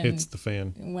crap and hits the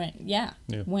fan.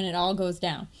 when it all goes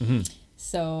down.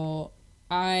 So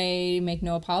I make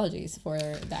no apologies for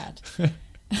that.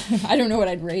 I don't know what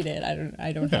I'd rate it.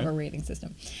 I don't Okay. have a rating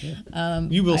system.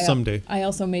 You will I, someday. I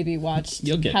also maybe watched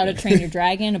You'll get How to there. Train Your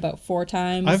Dragon about 4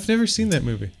 times. I've never seen that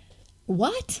movie.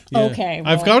 What? Yeah. Okay.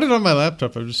 I've well, got it on my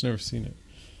laptop. I've just never seen it.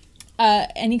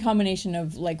 any combination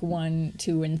of like 1,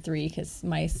 2, and 3, because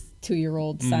my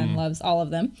 2-year-old son loves all of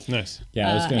them. Nice.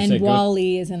 Yeah, I was going to and say.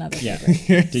 Wall-E is another Yeah.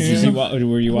 favorite. Did you see?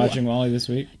 Were you watching Wall-E this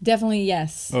week? Definitely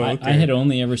yes. Oh, I okay. had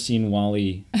only ever seen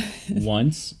Wall-E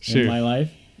once Sure. in my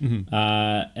life,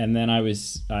 and then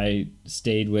I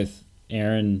stayed with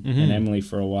Aaron and Emily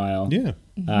for a while.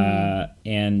 Yeah.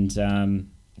 And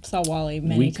Saw Wall-E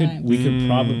many times. we could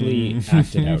probably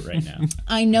act it out right now,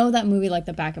 I know that movie like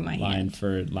the back of my line hand.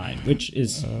 for line, which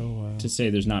is to say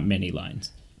there's not many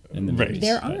lines in the Right. movies.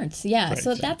 There but- aren't. Yeah. Right.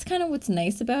 So that's kind of what's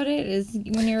nice about it is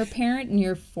when you're a parent and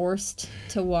you're forced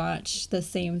to watch the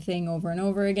same thing over and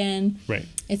over again. Right.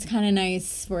 It's kind of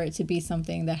nice for it to be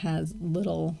something that has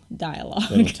little dialogue.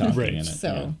 little talking Right. in it.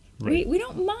 So yeah. Right. we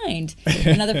don't mind.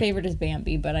 Another favorite is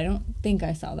Bambi, but I don't think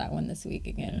I saw that one this week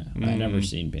again. I've never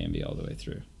seen Bambi all the way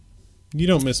through. You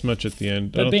don't miss much at the end.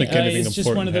 I But don't think anything it's just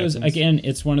one of important those. happens. Again,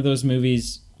 it's one of those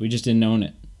movies we just didn't own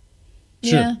it.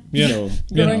 Sure. Yeah. Yeah. So,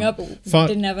 Growing you know, up, Fo-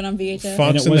 didn't have it on VHS. Fox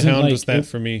and it and the wasn't Hound like was that it-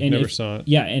 for me. and Never if- saw it.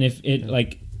 Yeah, and if it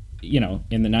like,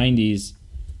 in the 90s,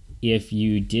 if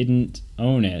you didn't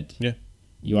own it, Yeah.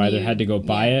 you either You- had to go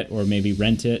buy yeah. it or maybe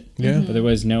rent it. Yeah. But there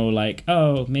was no like,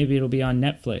 oh, maybe it'll be on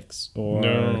Netflix or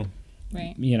No.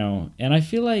 Right. and I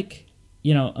feel like,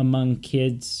 among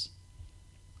kids,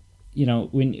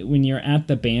 when you're at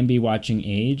the Bambi watching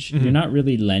age, you're not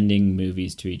really lending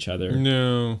movies to each other.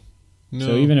 No. No.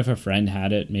 So even if a friend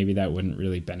had it, maybe that wouldn't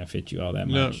really benefit you all that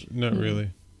much. Not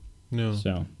really. No.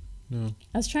 So No.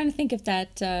 I was trying to think if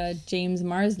that James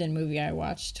Marsden movie I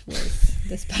watched was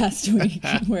this past week,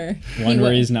 where one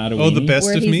where he's not a Oh, the weenie? best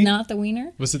where of he's me? not the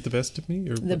wiener. Was it the best of me?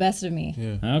 Or The Best of Me.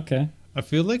 Yeah. Okay. I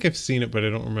feel like I've seen it, but I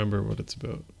don't remember what it's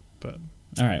about. But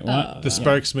All right. Well, the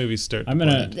Sparks movies start. I'm to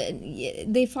gonna.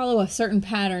 blend. They follow a certain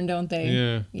pattern, don't they?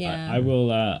 Yeah. Yeah. I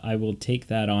will. I will take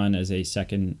that on as a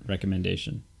second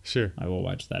recommendation. Sure. I will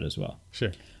watch that as well.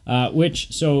 Sure.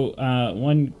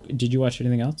 One. Did you watch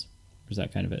anything else? Or is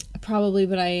that kind of it? Probably,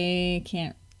 but I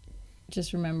can't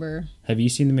just remember. Have you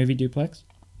seen the movie Duplex?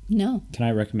 No. Can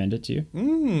I recommend it to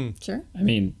you? Sure. I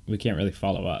mean, we can't really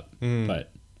follow up,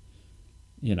 but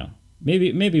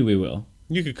maybe we will.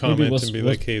 You could comment and be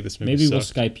like, "Hey, this movie maybe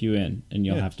sucked." we'll Skype you in, and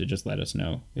you'll Yeah. have to just let us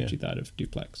know what Yeah. you thought of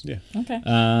Duplex. Yeah. Okay.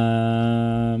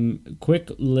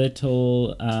 Quick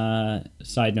little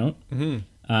side note.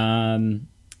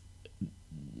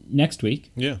 Next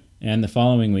week Yeah. and the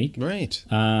following week Right.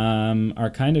 are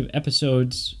kind of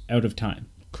episodes out of time.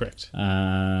 Correct.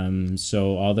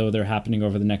 So although they're happening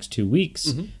over the next 2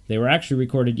 weeks, they were actually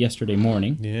recorded yesterday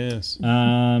morning. Yes.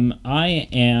 I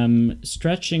am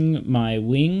stretching my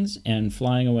wings and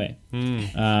flying away.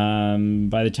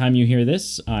 By the time you hear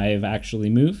this, I've actually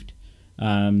moved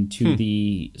to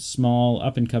the small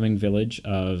up-and-coming village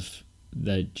of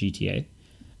the GTA.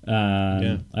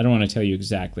 Yeah. I don't want to tell you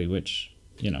exactly which,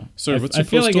 Sorry, what's your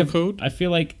feel like postal code? I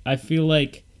feel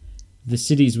like the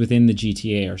cities within the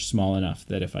GTA are small enough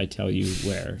that if I tell you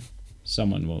where,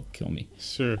 someone will kill me.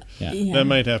 Sure. Yeah. Yeah. That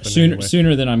might happen anyway.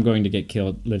 Sooner than I'm going to get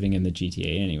killed living in the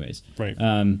GTA anyways. Right.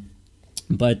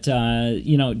 But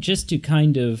just to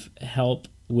kind of help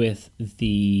with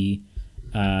the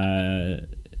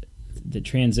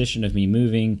transition of me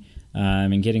moving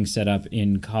and getting set up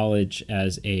in college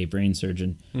as a brain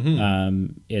surgeon,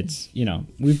 it's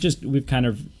we've kind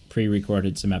of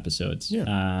pre-recorded some episodes.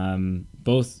 Yeah.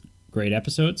 Both great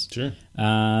episodes. Sure.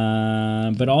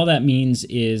 But all that means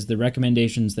is the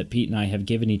recommendations that Pete and I have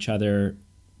given each other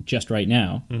just right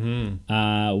now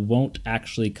won't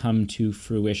actually come to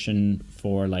fruition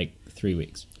for like 3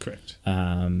 weeks. Correct.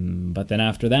 But then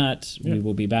after that, we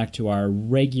will be back to our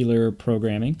regular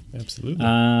programming. Absolutely.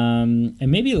 And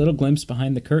maybe a little glimpse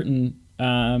behind the curtain.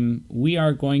 We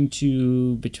are going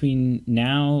to, between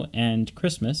now and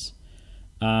Christmas,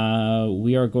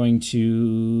 we are going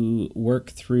to work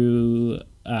through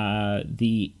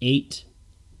the 8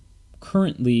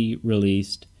 currently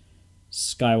released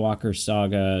Skywalker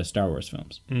Saga Star Wars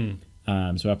films.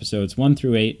 So episodes 1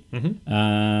 through 8.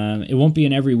 It won't be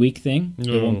an every week thing.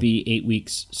 No. It won't be 8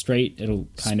 weeks straight. It'll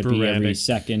kind of be every Sporadic.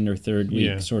 second or third week,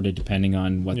 Yeah. sort of depending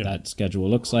on what Yeah. that schedule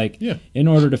looks like. Yeah. In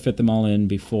order to fit them all in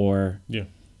before Yeah.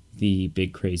 the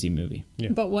big crazy movie. Yeah.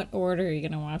 But what order are you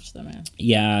going to watch them in?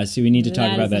 Yeah, see, we need to talk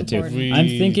That about is that too. important. We I'm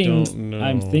thinking don't know.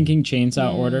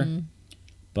 chainsaw order,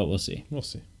 but we'll see. We'll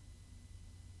see.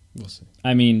 We'll see.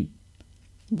 I mean,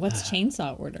 What's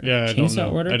chainsaw order? Yeah, I don't Chainsaw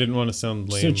know. Order? I didn't want to sound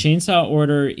lame. So Chainsaw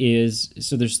Order is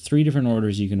there's 3 different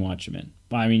orders you can watch them in.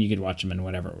 Well, I mean, you could watch them in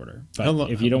whatever order,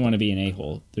 but if you don't want to be an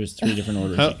a-hole, there's 3 different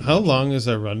orders. How long is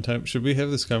our runtime? Should we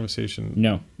have this conversation?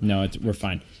 No, we're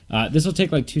fine. This will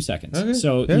take like 2 seconds. Okay,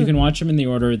 So yeah. you can watch them in the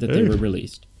order that they were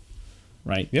released,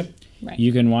 right? Yep. Right.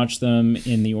 You can watch them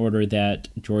in the order that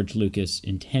George Lucas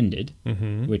intended,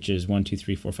 Mm-hmm. which is 1, 2,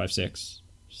 3, 4, 5, 6,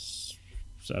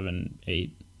 7,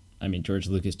 8. I mean, George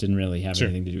Lucas didn't really have Sure.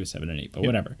 anything to do with 7 and 8, but Yep.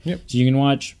 whatever. Yep. So you can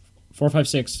watch 4, 5,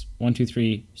 6, 1, 2,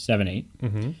 3, 7, 8.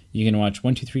 Mm-hmm. You can watch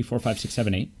 1, 2, 3, 4, 5, 6,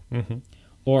 7, 8. Mm-hmm.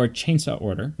 Or Chainsaw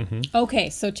Order.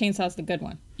 Okay, so chainsaw's the good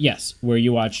one. Yes, where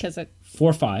you watch Because it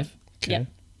 4, 5. Okay.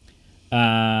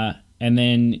 Yeah. And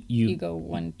then You go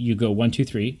one. you go 1, 2,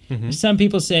 3. Mm-hmm. Some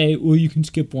people say, well, you can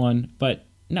skip 1, but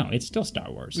no, it's still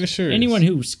Star Wars. It sure is. Anyone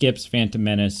who skips Phantom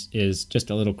Menace is just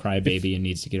a little crybaby and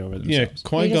needs to get over Yeah, themselves. They just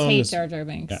Qui-Gon hate is Jar Jar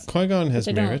Binks. Yeah. Qui-Gon has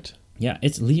But they don't. merit. Yeah,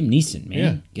 it's Liam Neeson,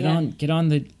 man. Yeah. Get on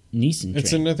the Neeson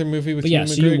It's train. another movie with But yeah, Ewan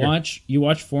so McGregor. you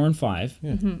watch 4 and 5,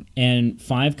 and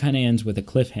 5 kind of ends with a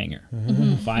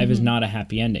cliffhanger. 5 is not a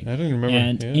happy ending. I don't remember,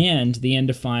 And yeah. and the end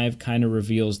of 5 kind of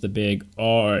reveals the big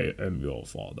 "I am your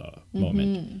father"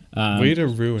 moment. Way to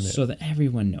ruin it. So that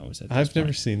everyone knows. At this I've never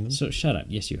point. seen them. So shut up.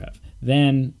 Yes, you have.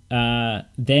 Then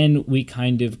we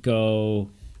kind of go.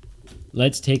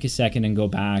 Let's take a second and go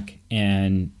back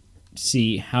and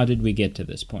see how did we get to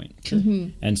this point.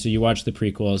 And so you watch the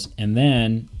prequels, and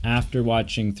then after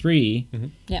watching 3,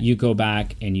 Yeah. you go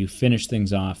back and you finish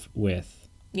things off with.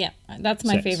 Yeah, that's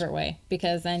my 6. favorite way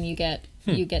because then you get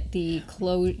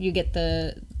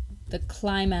the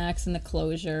climax and the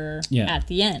closure Yeah. at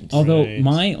the end. Although Right.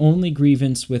 my only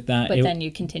grievance with that, But then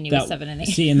you continue with that- 7 and 8.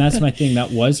 See, and that's my thing.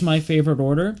 That was my favorite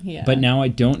order. Yeah. But now I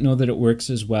don't know that it works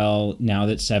as well now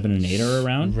that 7 and 8 are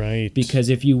around. Right. Because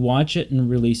if you watch it in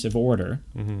release of order,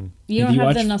 You don't you have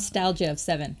watch- the nostalgia of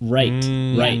 7. right.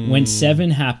 When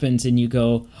 7 happens and you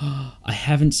go, oh, I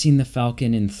haven't seen the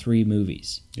Falcon in 3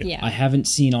 movies. Yeah. I haven't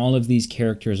seen all of these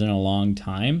characters in a long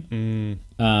time.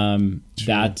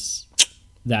 That's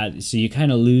that. So you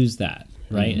kind of lose that,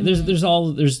 right?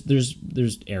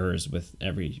 There's errors with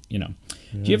every, Do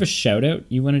you have a shout out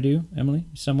you want to do, Emily?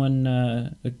 Someone,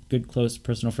 a good close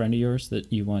personal friend of yours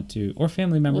that you want to, or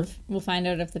family member? We'll find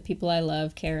out if the people I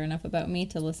love care enough about me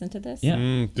to listen to this.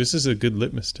 Yeah. This is a good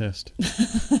litmus test.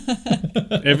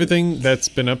 Everything that's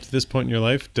been up to this point in your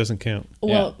life doesn't count.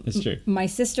 Well, Yeah, that's true. my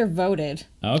sister voted.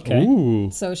 Okay. Ooh,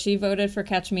 So she voted for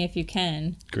Catch Me If You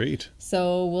Can. great.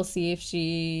 So we'll see if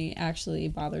she actually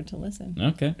bothered to listen.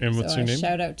 Okay. And what's so her a name?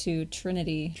 shout out to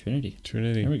Trinity, Trinity.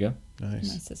 Trinity. There we go. my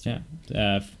Nice. sister.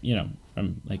 Yeah.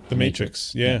 From like The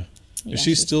Matrix. Yeah. Yeah, Is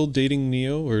she she's- still dating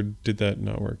Neo, or did that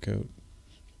not work out?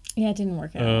 Yeah, it didn't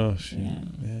work out. Oh, shit. Yeah. Yeah,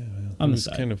 well, On it the was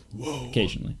side. kind of.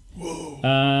 occasionally.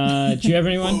 Do you have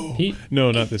anyone, Pete?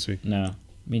 No, not this week. No,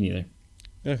 me neither.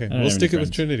 Okay, don't we'll have stick it any with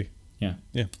friends. Trinity. Yeah.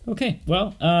 Yeah. Okay.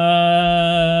 Well,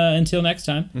 until next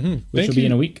time, which Thank will be you.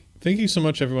 in a week. Thank you so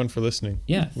much, everyone, for listening.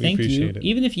 Yeah. we Thank you. appreciate it.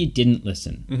 Even if you didn't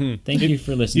listen, thank you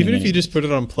for listening. Even if you anyway. just put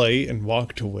it on play and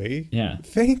walked away. Yeah.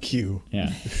 Thank you.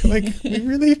 Yeah. Like, we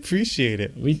really appreciate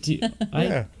it. We do.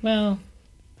 Yeah. Well.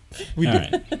 We All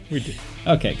did. right. We did.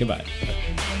 Okay. Goodbye.